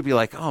saw it? Would you be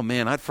like, oh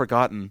man, I'd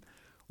forgotten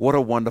what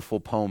a wonderful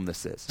poem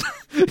this is?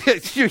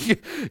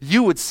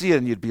 You would see it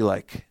and you'd be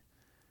like,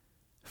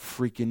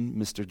 freaking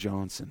Mr.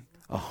 Johnson,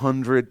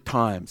 100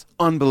 times.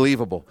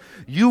 Unbelievable.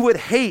 You would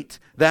hate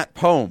that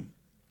poem.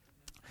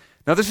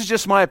 Now, this is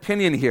just my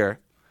opinion here,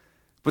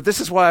 but this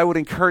is why I would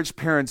encourage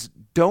parents,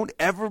 don't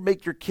ever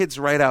make your kids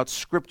write out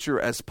scripture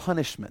as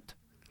punishment.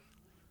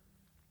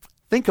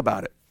 Think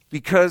about it,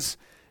 because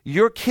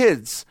your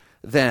kids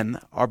then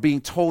are being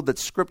told that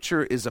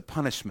scripture is a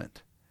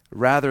punishment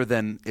rather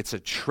than it's a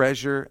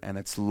treasure and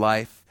it's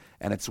life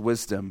and it's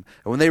wisdom.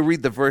 And when they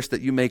read the verse that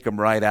you make them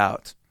write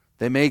out,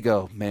 they may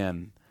go,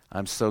 man,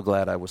 I'm so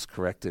glad I was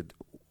corrected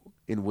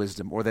in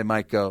wisdom. Or they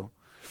might go,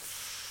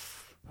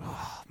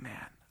 oh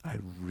man, I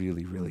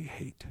really, really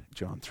hate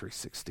John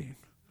 3:16.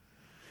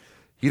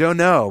 You don't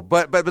know.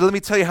 But let me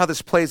tell you how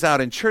this plays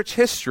out. In church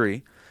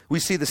history, we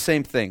see the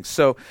same thing.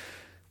 So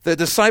the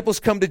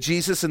disciples come to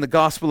Jesus in the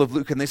Gospel of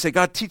Luke and they say,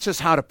 God, teach us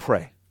how to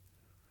pray.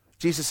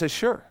 Jesus says,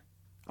 sure.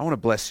 I want to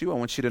bless you. I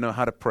want you to know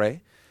how to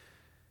pray.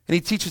 And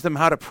he teaches them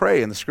how to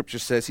pray. And the scripture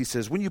says, he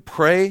says, when you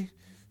pray,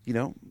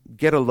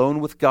 get alone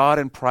with God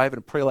in private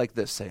and pray like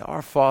this. Say,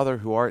 Our Father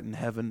who art in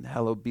heaven,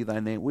 hallowed be thy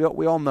name. We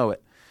all know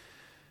it.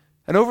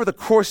 And over the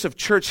course of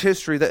church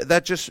history,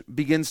 that just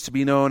begins to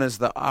be known as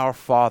the Our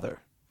Father.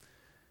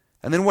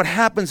 And then what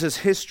happens as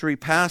history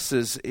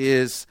passes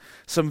is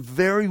some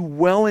very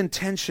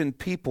well-intentioned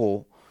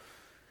people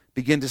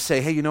begin to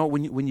say, hey,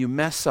 when you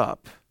mess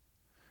up,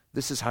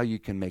 this is how you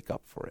can make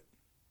up for it.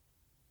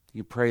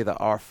 You pray the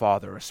Our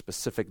Father a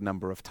specific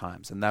number of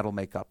times, and that'll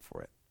make up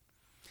for it.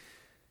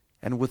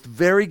 And with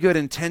very good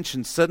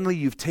intention, suddenly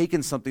you've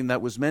taken something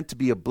that was meant to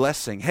be a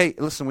blessing. Hey,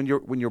 listen,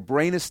 when your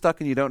brain is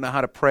stuck and you don't know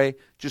how to pray,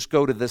 just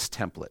go to this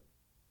template.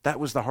 That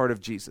was the heart of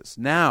Jesus.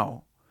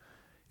 Now,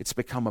 it's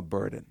become a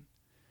burden.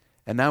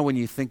 And now when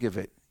you think of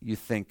it, you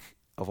think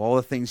of all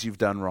the things you've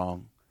done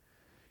wrong.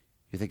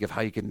 You think of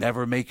how you could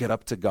never make it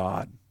up to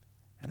God.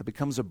 And it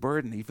becomes a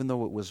burden, even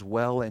though it was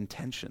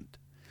well-intentioned.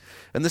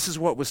 And this is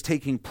what was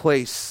taking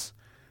place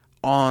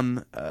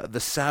on the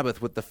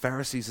Sabbath with the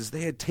Pharisees, is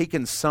they had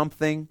taken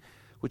something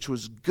which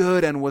was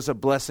good and was a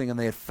blessing, and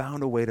they had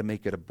found a way to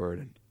make it a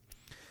burden.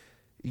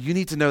 You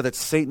need to know that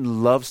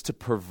Satan loves to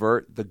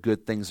pervert the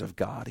good things of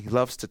God. He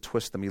loves to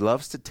twist them. He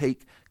loves to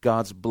take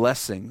God's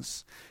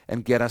blessings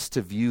and get us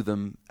to view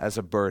them as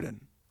a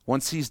burden.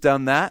 Once he's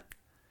done that,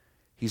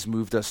 he's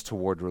moved us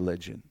toward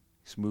religion.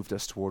 He's moved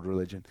us toward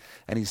religion.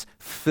 And he's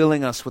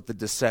filling us with the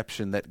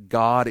deception that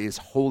God is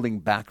holding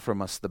back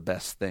from us the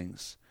best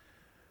things,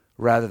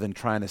 rather than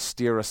trying to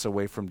steer us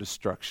away from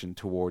destruction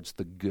towards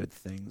the good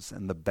things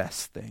and the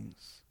best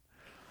things.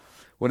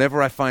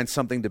 Whenever I find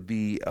something to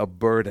be a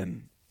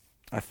burden,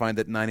 I find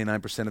that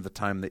 99% of the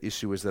time the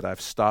issue is that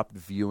I've stopped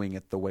viewing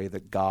it the way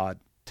that God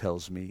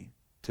tells me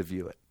to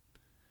view it.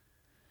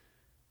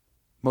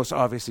 Most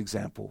obvious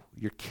example,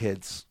 your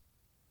kids.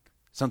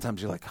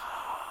 Sometimes you're like,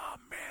 oh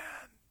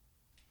man,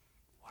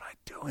 what I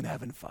doing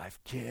having 5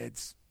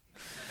 kids?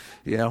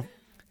 You know?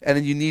 And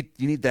then you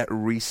need that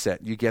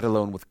reset. You get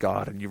alone with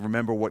God and you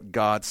remember what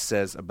God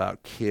says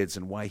about kids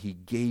and why he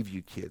gave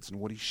you kids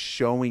and what he's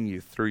showing you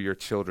through your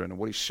children and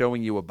what he's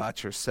showing you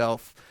about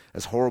yourself,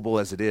 as horrible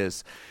as it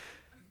is.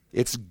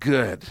 It's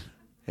good.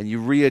 And you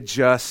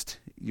readjust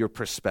your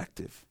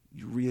perspective.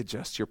 You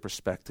readjust your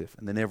perspective,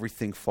 and then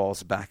everything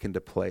falls back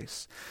into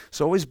place.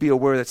 So always be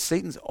aware that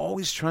Satan's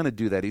always trying to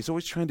do that. He's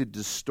always trying to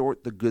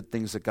distort the good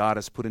things that God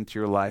has put into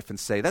your life and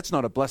say, that's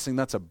not a blessing,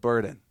 that's a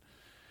burden.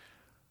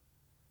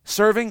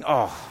 Serving,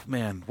 oh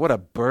man, what a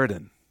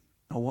burden.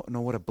 No,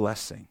 what a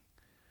blessing.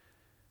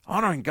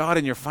 Honoring God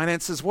in your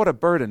finances, what a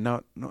burden.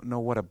 No,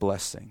 what a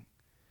blessing.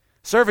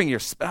 Serving your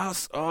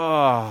spouse,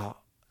 oh,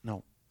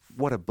 no,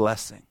 what a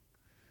blessing.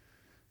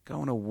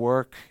 Going to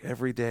work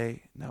every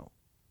day, no.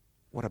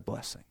 What a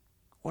blessing.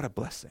 What a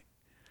blessing.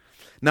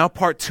 Now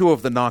part 2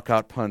 of the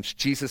knockout punch.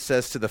 Jesus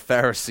says to the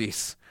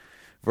Pharisees,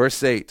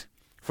 verse 8,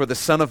 for the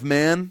Son of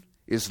Man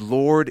is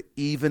Lord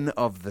even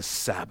of the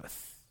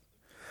Sabbath.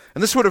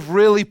 And this would have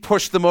really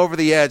pushed them over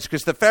the edge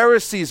because the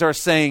Pharisees are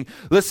saying,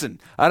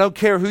 listen, I don't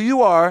care who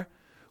you are,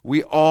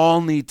 we all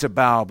need to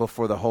bow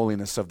before the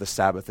holiness of the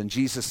Sabbath. And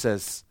Jesus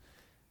says,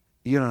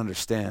 you don't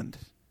understand.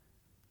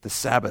 The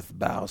Sabbath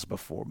bows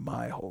before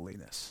my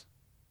holiness.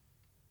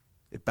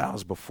 It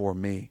bows before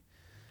me.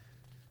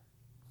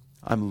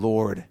 I'm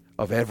Lord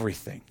of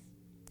everything,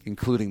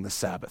 including the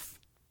Sabbath.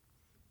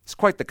 It's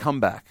quite the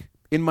comeback.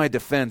 In my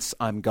defense,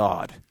 I'm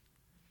God.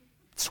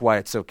 That's why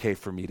it's okay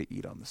for me to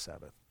eat on the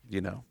Sabbath, you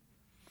know.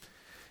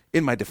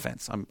 In my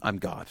defense, I'm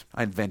God.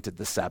 I invented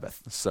the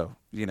Sabbath, so,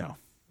 you know.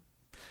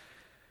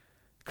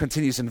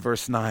 Continues in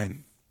verse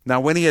 9. Now,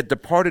 when he had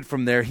departed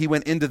from there, he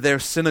went into their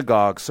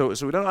synagogue. So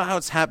we don't know how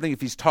it's happening, if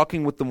he's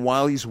talking with them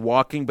while he's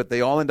walking, but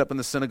they all end up in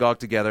the synagogue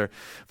together.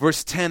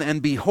 Verse 10,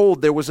 and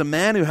behold, there was a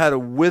man who had a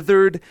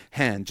withered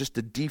hand, just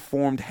a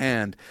deformed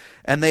hand.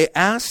 And they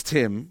asked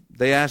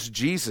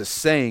Jesus,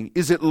 saying,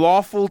 is it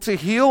lawful to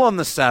heal on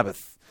the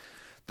Sabbath?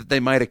 That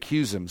they might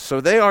accuse him.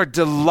 So they are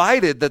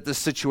delighted that this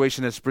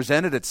situation has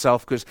presented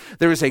itself because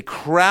there is a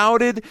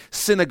crowded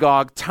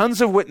synagogue,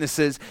 tons of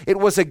witnesses. It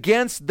was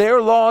against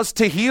their laws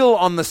to heal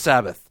on the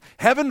Sabbath.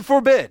 Heaven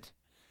forbid.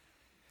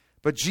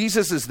 But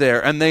Jesus is there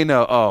and they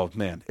know, oh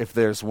man, if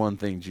there's one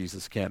thing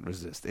Jesus can't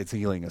resist, it's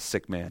healing a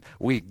sick man.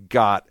 We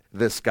got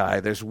this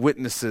guy. There's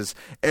witnesses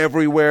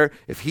everywhere.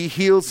 If he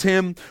heals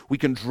him, we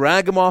can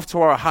drag him off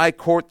to our high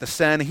court, the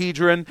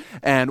Sanhedrin,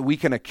 and we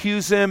can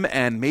accuse him,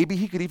 and maybe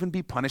he could even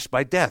be punished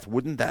by death.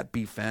 Wouldn't that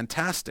be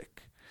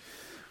fantastic?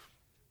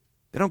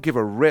 They don't give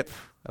a rip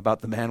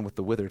about the man with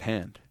the withered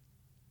hand.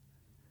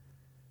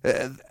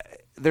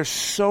 They're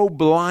so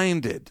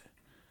blinded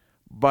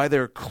by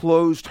their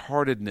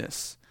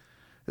closed-heartedness.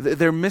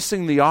 They're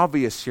missing the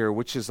obvious here,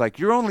 which is like,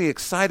 you're only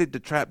excited to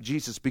trap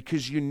Jesus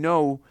because you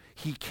know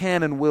he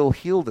can and will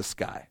heal this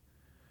guy.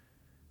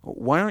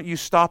 Why aren't you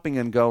stopping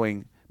and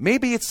going,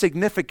 maybe it's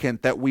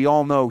significant that we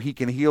all know he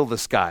can heal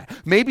this guy.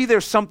 Maybe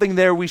there's something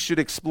there we should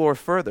explore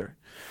further.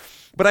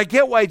 But I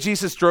get why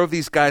Jesus drove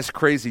these guys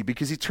crazy,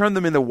 because he turned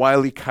them into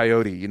Wile E.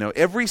 Coyote. You know,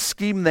 every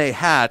scheme they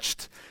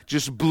hatched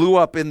just blew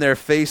up in their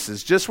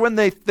faces. Just when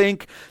they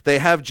think they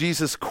have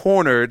Jesus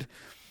cornered,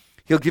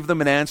 he'll give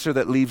them an answer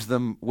that leaves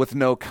them with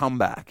no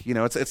comeback. You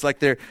know, it's like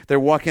they're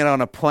walking out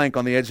on a plank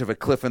on the edge of a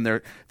cliff and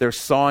they're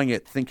sawing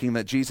it thinking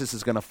that Jesus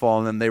is going to fall,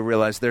 and then they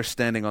realize they're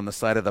standing on the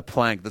side of the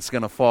plank that's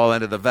going to fall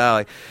into the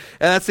valley.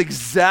 And that's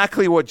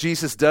exactly what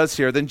Jesus does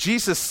here. Then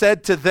Jesus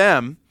said to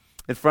them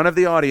in front of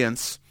the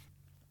audience,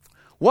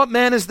 what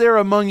man is there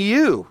among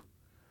you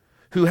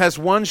who has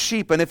one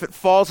sheep, and if it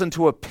falls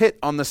into a pit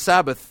on the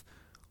Sabbath,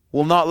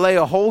 will not lay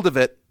a hold of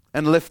it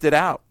and lift it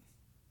out?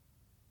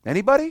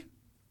 Anybody?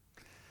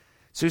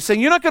 So he's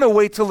saying, you're not going to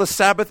wait till the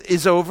Sabbath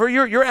is over.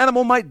 Your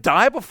animal might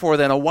die before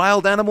then. A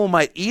wild animal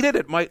might eat it.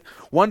 It might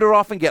wander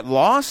off and get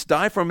lost,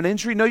 die from an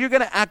injury. No, you're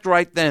going to act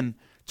right then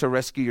to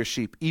rescue your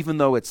sheep, even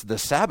though it's the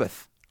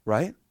Sabbath,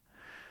 right?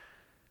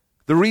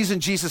 The reason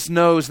Jesus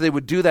knows they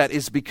would do that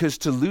is because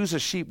to lose a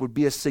sheep would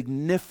be a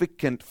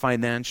significant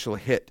financial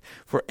hit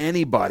for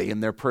anybody in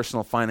their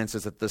personal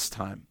finances at this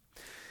time.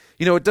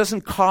 You know, it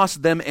doesn't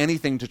cost them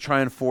anything to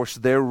try and force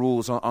their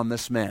rules on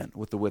this man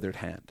with the withered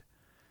hand.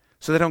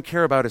 So they don't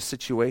care about his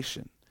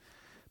situation.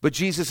 But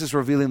Jesus is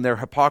revealing their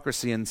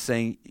hypocrisy and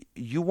saying,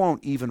 you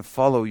won't even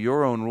follow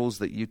your own rules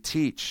that you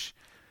teach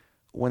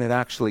when it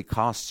actually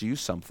costs you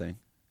something.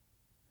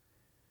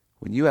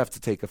 When you have to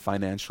take a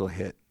financial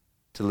hit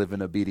to live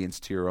in obedience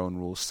to your own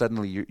rules,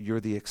 suddenly you're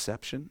the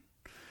exception.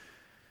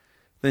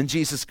 Then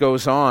Jesus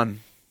goes on.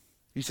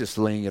 He's just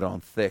laying it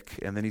on thick.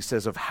 And then he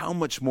says, of how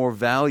much more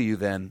value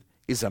then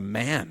is a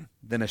man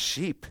than a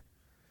sheep?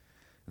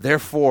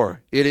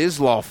 Therefore, it is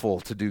lawful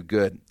to do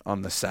good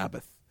on the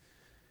Sabbath.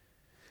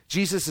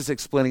 Jesus is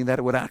explaining that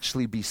it would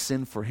actually be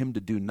sin for him to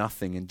do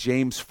nothing. In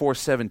James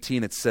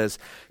 4:17 it says,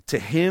 to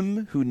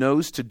him who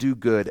knows to do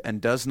good and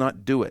does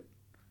not do it,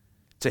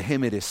 to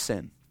him it is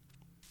sin.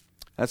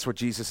 That's what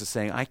Jesus is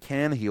saying. I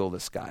can heal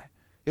this guy.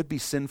 It'd be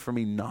sin for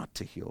me not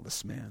to heal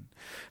this man.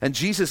 And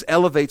Jesus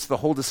elevates the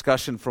whole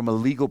discussion from a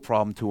legal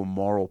problem to a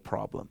moral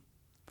problem.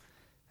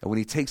 And when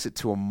he takes it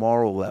to a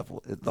moral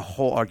level, the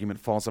whole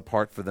argument falls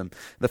apart for them.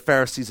 The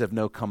Pharisees have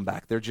no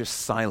comeback. They're just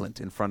silent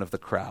in front of the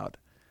crowd.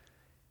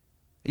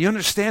 You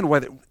understand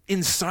why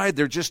inside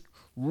they're just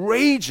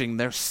raging.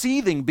 They're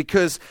seething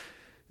because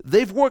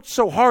they've worked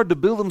so hard to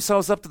build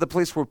themselves up to the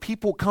place where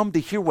people come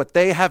to hear what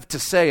they have to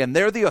say, and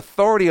they're the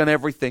authority on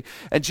everything.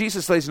 And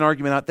Jesus lays an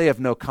argument out. They have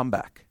no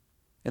comeback.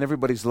 And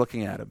everybody's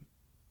looking at him.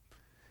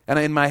 And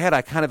in my head,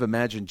 I kind of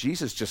imagine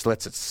Jesus just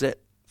lets it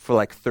sit for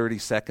like 30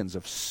 seconds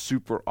of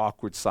super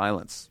awkward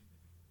silence.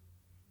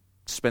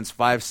 Spends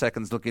 5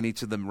 seconds looking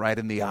each of them right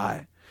in the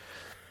eye.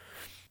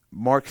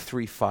 Mark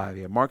 3:5.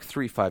 Yeah, Mark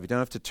 3:5. You don't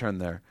have to turn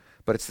there.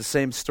 But it's the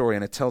same story,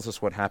 and it tells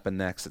us what happened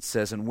next. It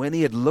says, and when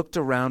he had looked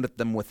around at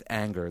them with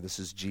anger, this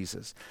is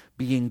Jesus,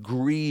 being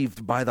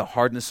grieved by the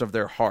hardness of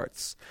their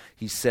hearts,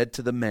 he said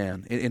to the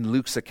man, in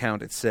Luke's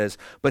account it says,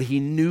 but he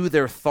knew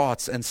their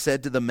thoughts and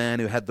said to the man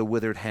who had the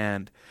withered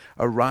hand,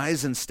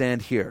 arise and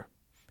stand here.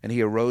 And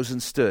he arose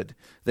and stood.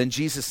 Then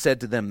Jesus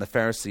said to them, the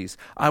Pharisees,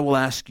 I will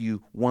ask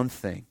you one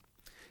thing.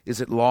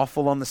 Is it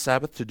lawful on the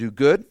Sabbath to do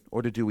good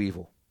or to do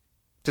evil?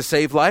 To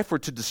save life or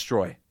to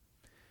destroy?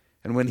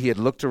 And when he had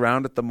looked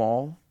around at them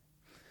all,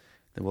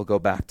 then we'll go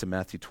back to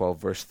Matthew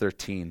 12, verse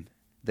 13.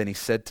 Then he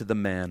said to the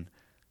man,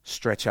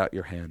 stretch out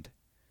your hand.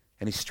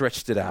 And he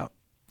stretched it out,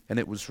 and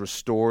it was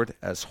restored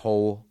as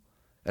whole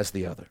as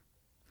the other.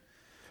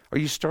 Are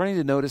you starting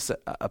to notice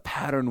a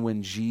pattern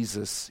when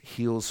Jesus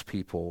heals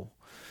people?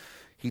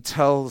 He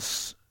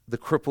tells the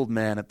crippled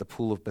man at the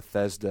pool of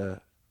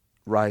Bethesda,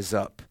 rise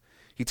up.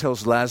 He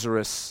tells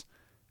Lazarus,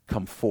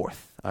 come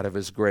forth out of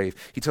his grave.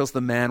 He tells the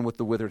man with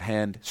the withered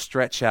hand,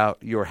 stretch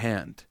out your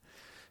hand.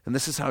 And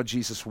this is how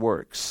Jesus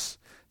works.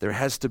 There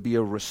has to be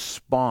a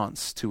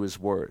response to his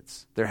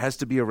words. There has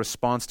to be a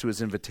response to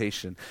his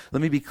invitation.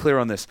 Let me be clear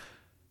on this.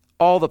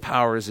 All the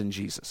power is in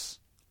Jesus.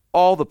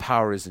 All the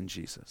power is in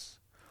Jesus.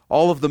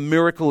 All of the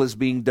miracle is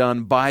being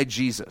done by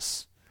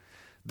Jesus.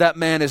 That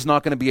man is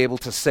not going to be able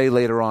to say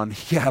later on,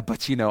 yeah,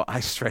 but I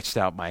stretched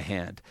out my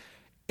hand.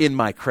 In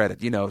my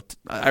credit,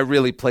 I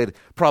really played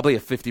probably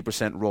a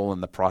 50% role in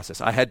the process.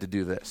 I had to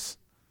do this,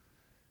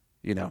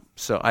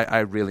 so I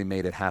really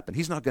made it happen.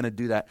 He's not going to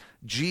do that.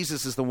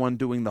 Jesus is the one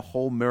doing the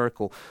whole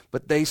miracle,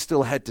 but they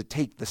still had to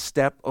take the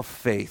step of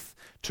faith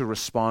to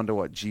respond to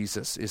what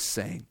Jesus is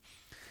saying.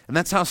 And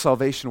that's how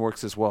salvation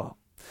works as well.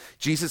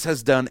 Jesus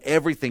has done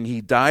everything.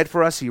 He died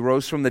for us. He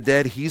rose from the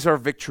dead. He's our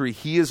victory.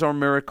 He is our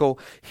miracle.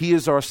 He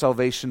is our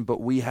salvation, but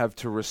we have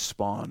to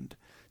respond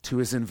to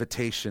his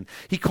invitation.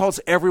 He calls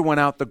everyone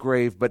out the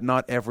grave, but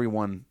not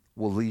everyone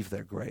will leave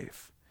their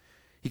grave.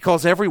 He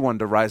calls everyone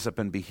to rise up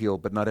and be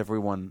healed, but not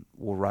everyone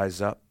will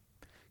rise up.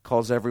 He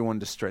calls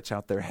everyone to stretch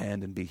out their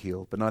hand and be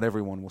healed, but not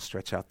everyone will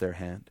stretch out their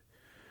hand.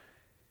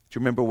 Do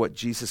you remember what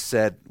Jesus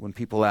said when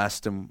people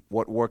asked him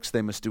what works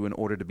they must do in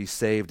order to be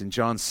saved? In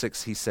John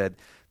 6, he said,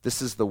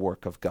 this is the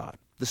work of God.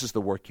 This is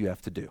the work you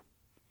have to do,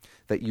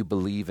 that you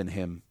believe in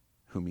him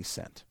whom he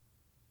sent.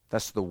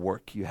 That's the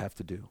work you have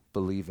to do.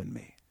 Believe in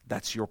me.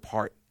 That's your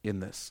part in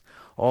this.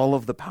 All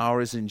of the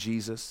power is in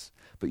Jesus,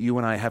 but you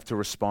and I have to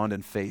respond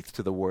in faith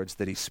to the words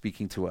that he's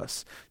speaking to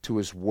us, to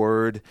his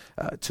word,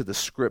 to the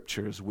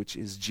scriptures, which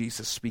is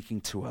Jesus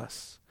speaking to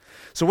us.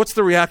 So what's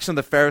the reaction of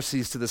the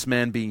Pharisees to this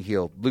man being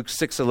healed? Luke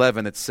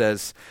 6:11, it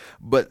says,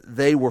 but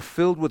they were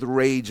filled with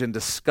rage and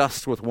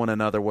discussed with one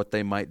another what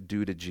they might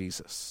do to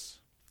Jesus.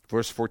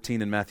 Verse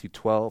 14 in Matthew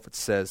 12, it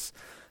says,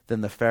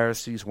 then the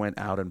Pharisees went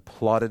out and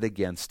plotted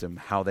against him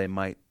how they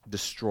might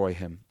destroy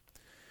him.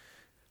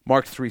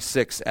 Mark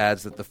 3:6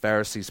 adds that the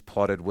Pharisees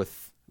plotted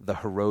with the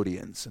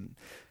Herodians. And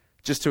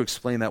just to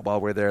explain that while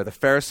we're there, the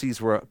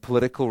Pharisees were a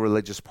political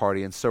religious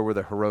party, and so were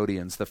the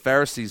Herodians. The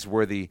Pharisees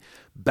were the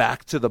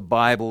back to the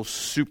Bible,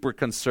 super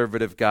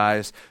conservative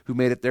guys who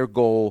made it their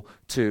goal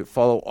to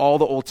follow all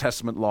the Old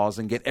Testament laws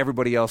and get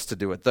everybody else to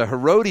do it. The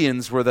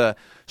Herodians were the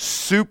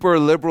super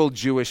liberal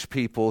Jewish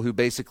people who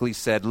basically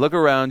said, look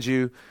around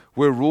you,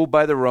 we're ruled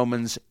by the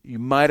Romans, you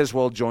might as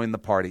well join the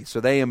party.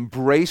 So they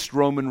embraced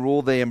Roman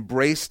rule, they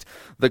embraced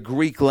the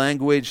Greek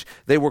language,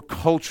 they were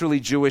culturally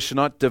Jewish,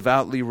 not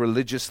devoutly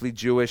religiously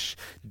Jewish,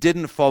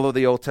 didn't follow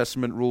the Old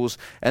Testament rules,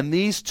 and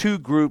these two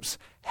groups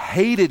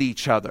hated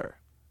each other,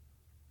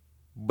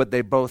 but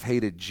they both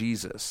hated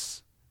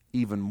Jesus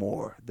even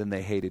more than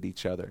they hated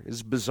each other.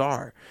 It's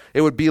bizarre. It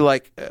would be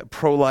like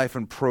pro-life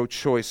and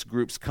pro-choice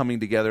groups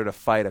coming together to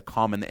fight a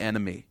common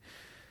enemy.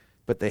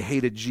 But they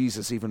hated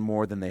Jesus even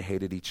more than they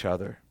hated each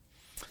other.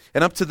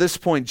 And up to this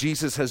point,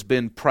 Jesus has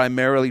been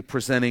primarily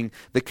presenting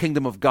the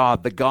kingdom of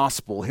God, the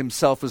gospel,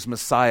 himself as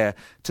Messiah,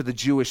 to the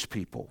Jewish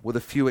people, with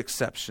a few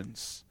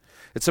exceptions.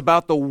 It's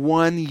about the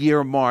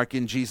 1-year mark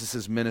in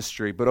Jesus'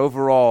 ministry, but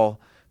overall,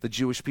 the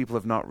Jewish people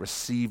have not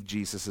received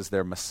Jesus as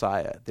their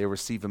Messiah. They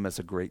receive him as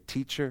a great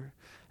teacher,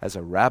 as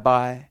a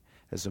rabbi,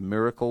 as a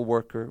miracle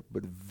worker,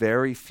 but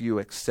very few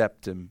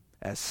accept him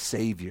as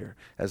Savior,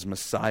 as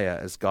Messiah,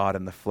 as God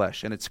in the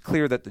flesh. And it's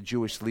clear that the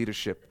Jewish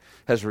leadership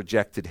has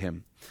rejected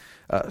him.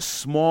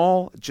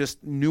 Small,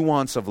 just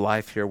nuance of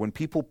life here. When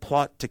people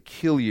plot to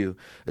kill you,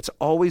 it's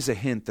always a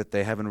hint that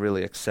they haven't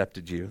really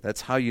accepted you.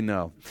 That's how you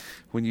know.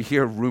 When you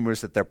hear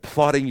rumors that they're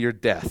plotting your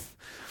death.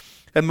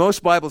 And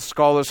most Bible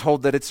scholars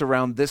hold that it's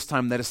around this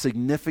time that a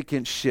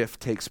significant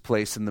shift takes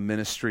place in the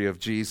ministry of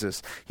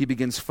Jesus. He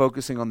begins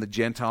focusing on the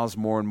Gentiles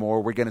more and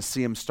more. We're going to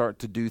see him start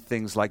to do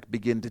things like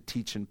begin to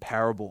teach in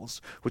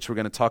parables, which we're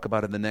going to talk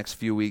about in the next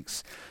few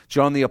weeks.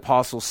 John the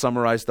Apostle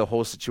summarized the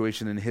whole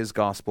situation in his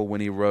gospel when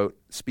he wrote,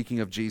 speaking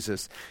of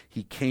Jesus,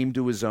 he came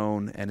to his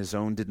own, and his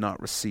own did not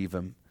receive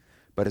him.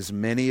 But as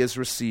many as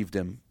received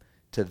him,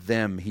 to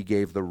them he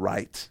gave the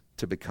right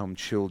to become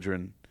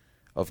children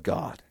of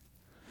God.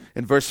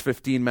 In verse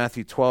 15,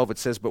 Matthew 12, it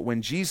says, but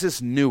when Jesus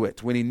knew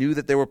it, when he knew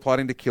that they were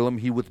plotting to kill him,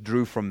 he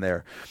withdrew from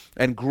there.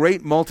 And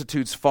great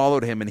multitudes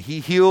followed him, and he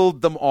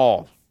healed them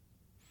all.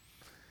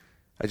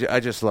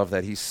 I just love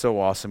that. He's so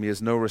awesome. He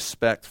has no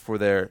respect for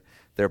their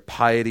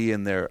piety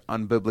and their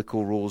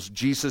unbiblical rules.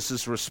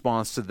 Jesus'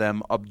 response to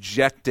them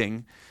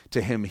objecting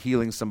to him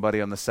healing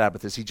somebody on the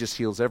Sabbath is he just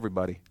heals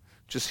everybody.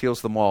 Just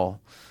heals them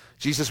all.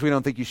 Jesus, we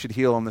don't think you should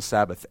heal on the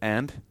Sabbath.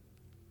 And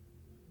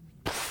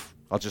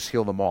I'll just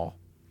heal them all.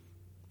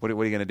 What are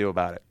you going to do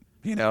about it?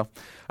 You know,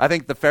 I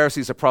think the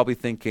Pharisees are probably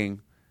thinking,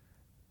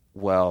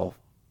 well,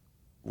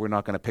 we're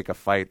not going to pick a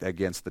fight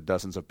against the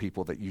dozens of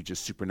people that you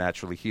just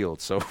supernaturally healed,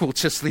 so we'll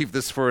just leave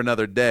this for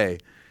another day.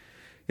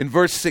 In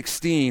verse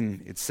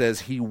 16, it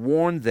says, he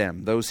warned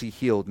them, those he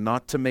healed,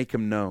 not to make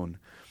him known,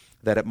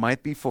 that it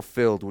might be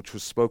fulfilled, which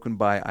was spoken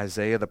by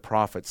Isaiah the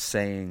prophet,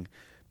 saying,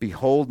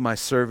 behold my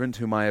servant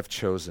whom I have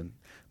chosen,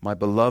 my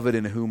beloved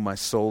in whom my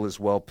soul is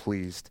well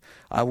pleased.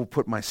 I will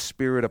put my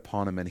spirit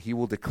upon him, and he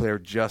will declare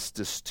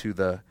justice to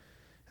the,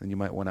 and you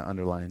might want to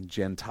underline,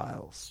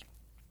 Gentiles.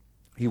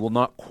 He will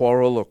not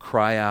quarrel or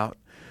cry out,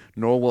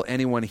 nor will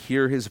anyone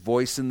hear his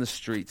voice in the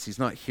streets. He's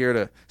not here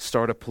to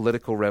start a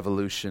political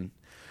revolution.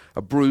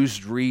 A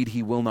bruised reed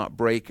he will not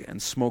break,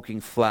 and smoking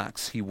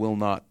flax he will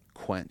not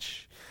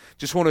quench.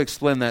 Just want to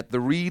explain that. The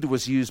reed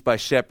was used by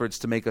shepherds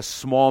to make a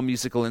small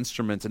musical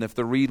instrument, and if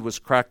the reed was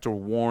cracked or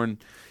worn,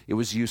 it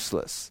was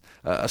useless.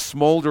 A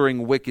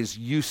smoldering wick is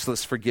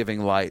useless for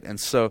giving light, and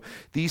so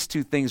these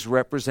two things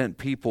represent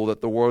people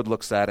that the world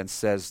looks at and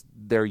says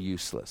they're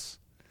useless.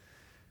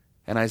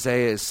 And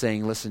Isaiah is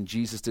saying, listen,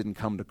 Jesus didn't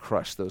come to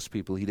crush those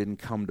people. He didn't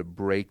come to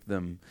break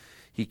them.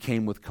 He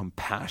came with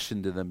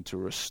compassion to them to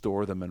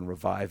restore them and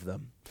revive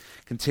them.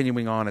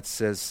 Continuing on, it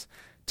says,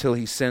 till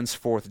he sends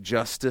forth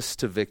justice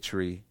to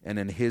victory, and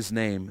in his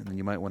name, and then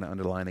you might want to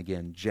underline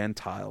again,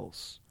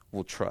 Gentiles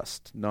will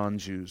trust,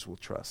 non-Jews will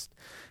trust.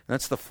 And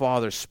that's the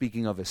Father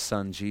speaking of his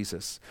Son,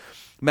 Jesus.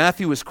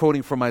 Matthew is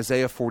quoting from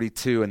Isaiah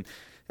 42, and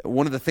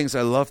one of the things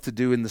I love to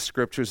do in the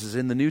Scriptures is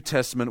in the New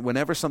Testament,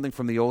 whenever something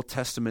from the Old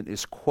Testament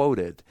is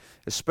quoted,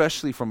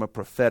 especially from a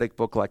prophetic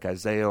book like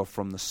Isaiah or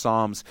from the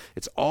Psalms,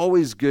 it's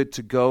always good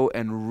to go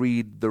and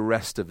read the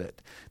rest of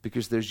it,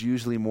 because there's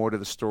usually more to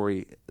the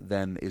story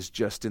than is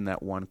just in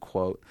that one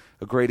quote.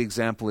 A great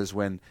example is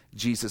when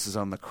Jesus is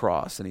on the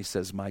cross and he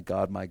says, my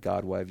God,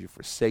 why have you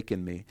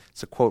forsaken me?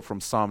 It's a quote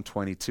from Psalm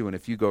 22, and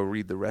if you go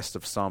read the rest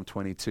of Psalm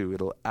 22,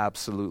 it'll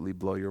absolutely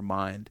blow your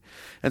mind.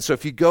 And so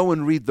if you go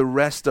and read the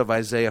rest of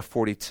Isaiah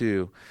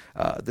 42,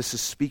 this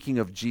is speaking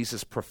of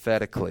Jesus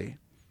prophetically.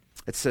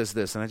 It says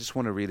this, and I just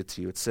want to read it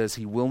to you. It says,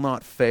 he will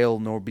not fail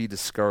nor be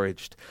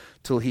discouraged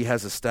till he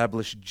has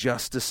established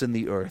justice in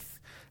the earth,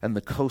 and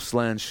the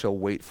coastlands shall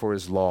wait for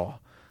his law.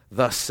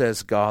 Thus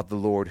says God the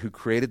Lord, who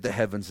created the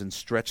heavens and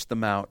stretched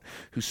them out,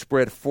 who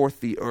spread forth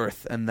the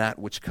earth and that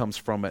which comes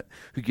from it,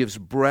 who gives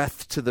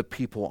breath to the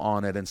people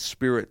on it and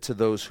spirit to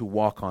those who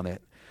walk on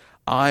it.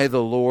 I,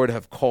 the Lord,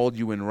 have called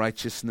you in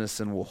righteousness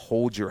and will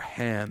hold your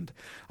hand.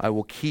 I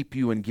will keep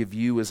you and give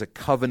you as a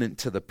covenant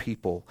to the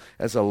people,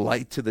 as a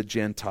light to the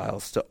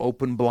Gentiles, to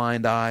open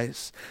blind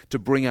eyes, to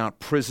bring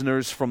out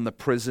prisoners from the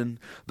prison,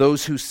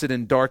 those who sit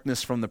in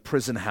darkness from the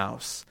prison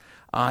house.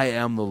 I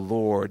am the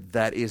Lord,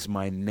 that is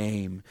my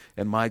name,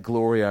 and my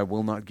glory I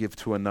will not give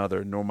to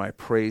another, nor my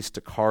praise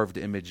to carved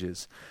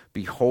images.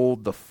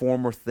 Behold, the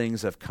former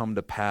things have come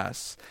to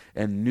pass,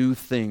 and new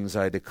things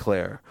I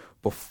declare.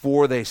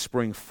 Before they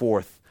spring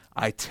forth,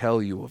 I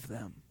tell you of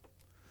them.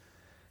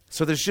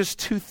 So there's just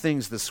two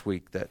things this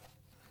week that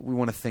we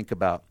want to think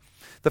about.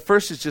 The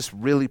first is just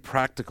really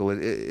practical.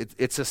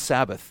 It's a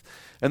Sabbath.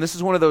 And this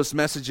is one of those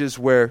messages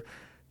where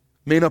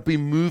may not be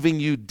moving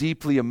you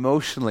deeply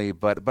emotionally,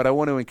 but I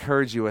want to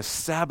encourage you, a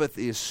Sabbath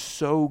is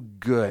so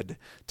good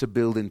to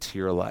build into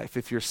your life.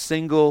 If you're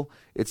single,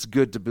 it's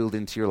good to build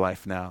into your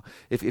life now.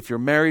 If you're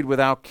married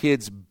without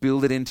kids,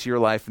 build it into your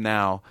life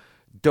now.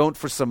 Don't,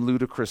 for some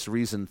ludicrous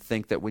reason,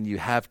 think that when you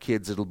have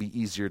kids, it'll be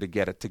easier to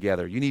get it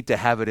together. You need to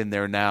have it in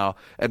there now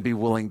and be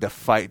willing to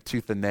fight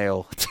tooth and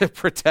nail to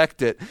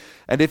protect it.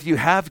 And if you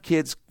have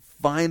kids,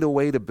 find a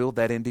way to build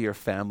that into your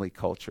family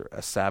culture,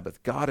 a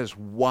Sabbath. God has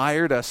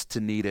wired us to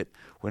need it.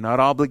 We're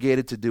not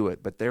obligated to do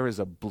it, but there is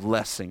a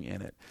blessing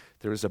in it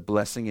There is a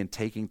blessing in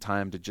taking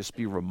time to just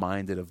be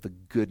reminded of the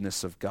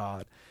goodness of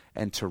God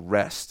and to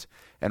rest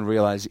and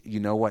realize, you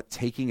know what,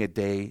 taking a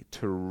day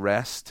to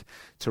rest,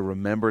 to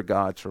remember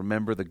God, to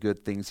remember the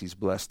good things he's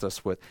blessed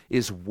us with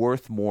is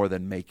worth more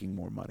than making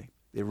more money.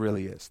 It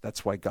really is.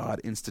 That's why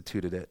God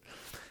instituted it.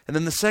 And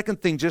then the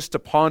second thing just to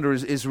ponder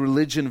is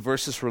religion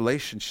versus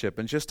relationship.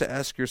 And just to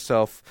ask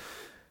yourself,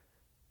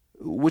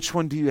 which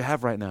one do you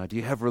have right now? Do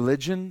you have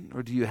religion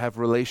or do you have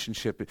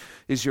relationship?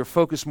 Is your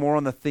focus more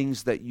on the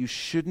things that you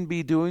shouldn't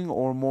be doing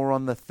or more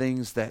on the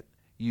things that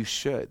you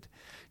should?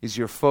 Is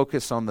your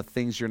focus on the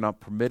things you're not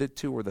permitted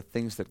to or the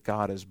things that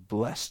God has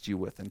blessed you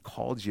with and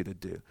called you to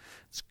do?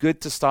 It's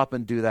good to stop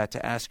and do that,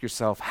 to ask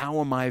yourself, how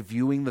am I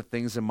viewing the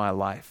things in my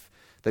life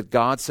that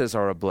God says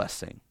are a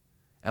blessing?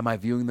 Am I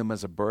viewing them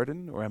as a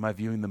burden or am I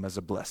viewing them as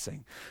a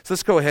blessing? So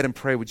let's go ahead and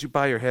pray. Would you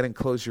bow your head and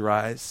close your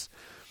eyes?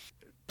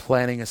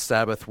 Planning a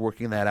Sabbath,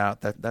 working that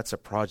out, that's a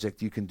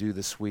project you can do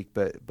this week.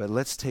 But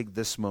let's take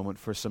this moment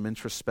for some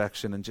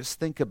introspection and just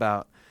think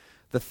about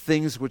the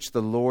things which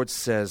the Lord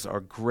says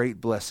are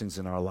great blessings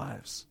in our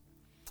lives.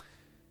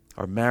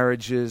 Our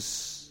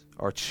marriages,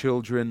 our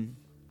children,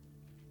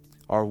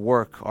 our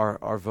work,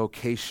 our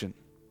vocation,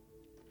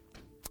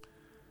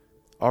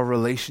 our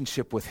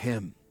relationship with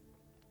him,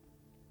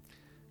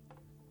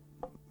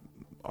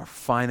 our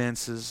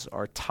finances,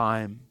 our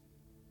time,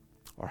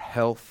 our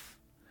health,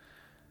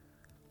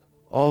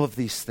 all of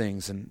these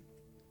things. And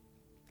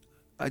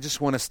I just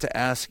want us to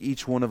ask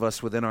each one of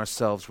us within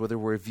ourselves whether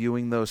we're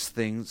viewing those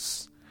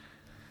things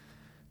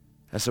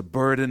as a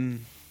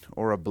burden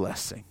or a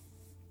blessing.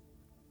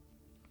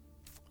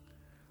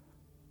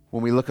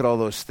 When we look at all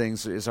those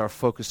things, is our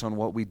focus on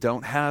what we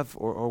don't have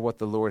or what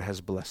the Lord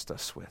has blessed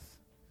us with?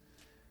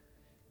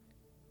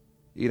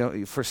 You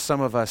know, for some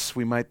of us,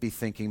 we might be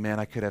thinking, man,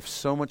 I could have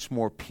so much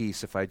more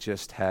peace if I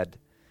just had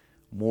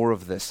more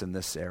of this in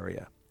this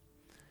area.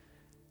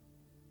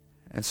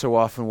 And so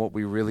often what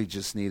we really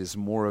just need is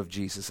more of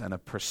Jesus and a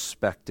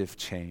perspective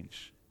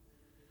change.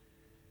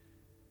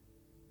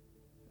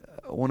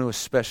 I want to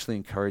especially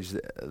encourage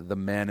the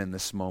men in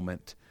this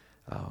moment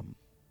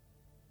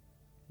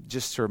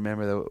just to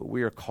remember that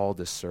we are called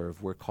to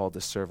serve. We're called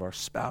to serve our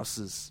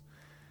spouses.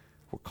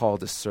 We're called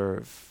to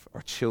serve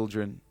our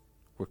children.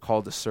 We're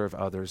called to serve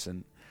others.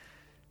 And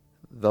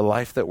the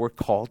life that we're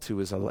called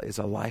to is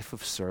a life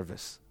of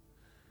service.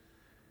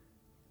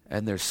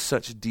 And there's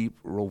such deep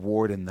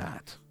reward in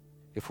that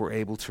if we're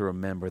able to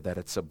remember that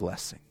it's a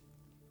blessing.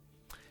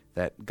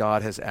 That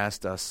God has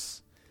asked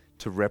us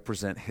to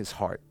represent his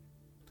heart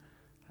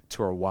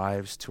to our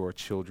wives, to our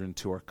children,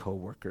 to our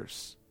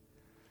co-workers.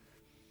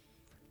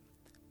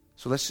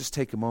 So let's just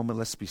take a moment.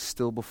 Let's be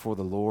still before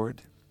the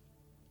Lord.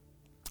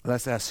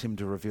 Let's ask him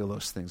to reveal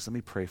those things. Let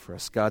me pray for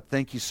us. God,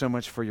 thank you so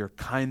much for your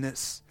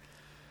kindness.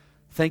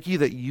 Thank you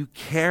that you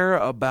care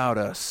about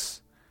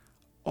us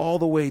all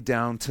the way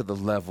down to the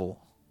level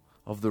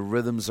of the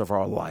rhythms of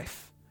our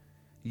life.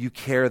 You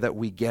care that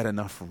we get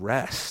enough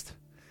rest.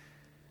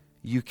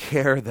 You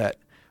care that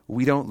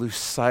we don't lose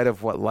sight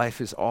of what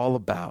life is all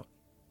about.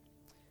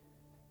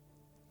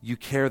 You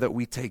care that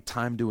we take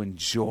time to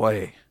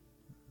enjoy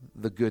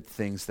the good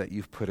things that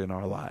you've put in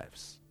our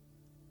lives.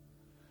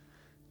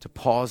 To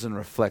pause and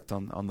reflect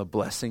on the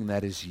blessing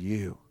that is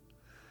you.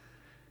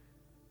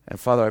 And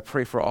Father, I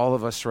pray for all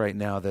of us right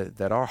now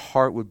that our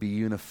heart would be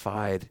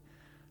unified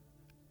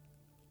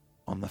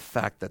on the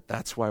fact that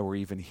that's why we're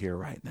even here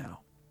right now.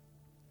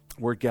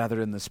 We're gathered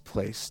in this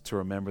place to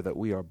remember that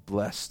we are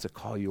blessed to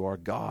call you our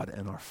God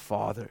and our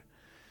Father.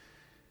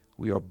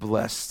 We are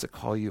blessed to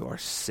call you our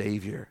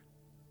Savior.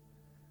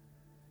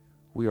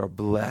 We are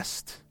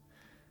blessed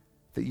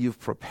that you've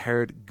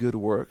prepared good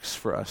works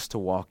for us to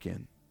walk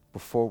in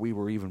before we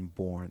were even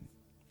born.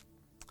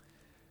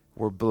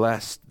 We're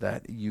blessed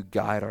that you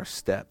guide our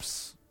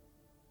steps.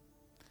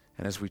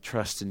 And as we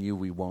trust in you,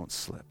 we won't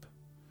slip.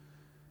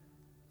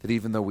 That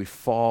even though we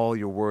fall,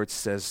 your word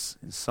says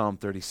in Psalm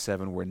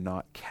 37, we're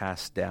not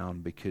cast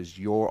down because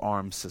your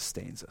arm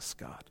sustains us,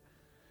 God.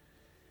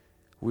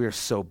 We are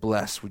so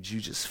blessed. Would you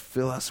just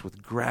fill us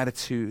with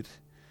gratitude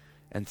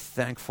and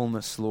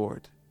thankfulness,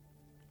 Lord?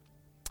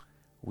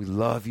 We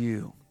love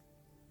you.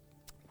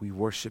 We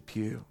worship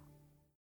you.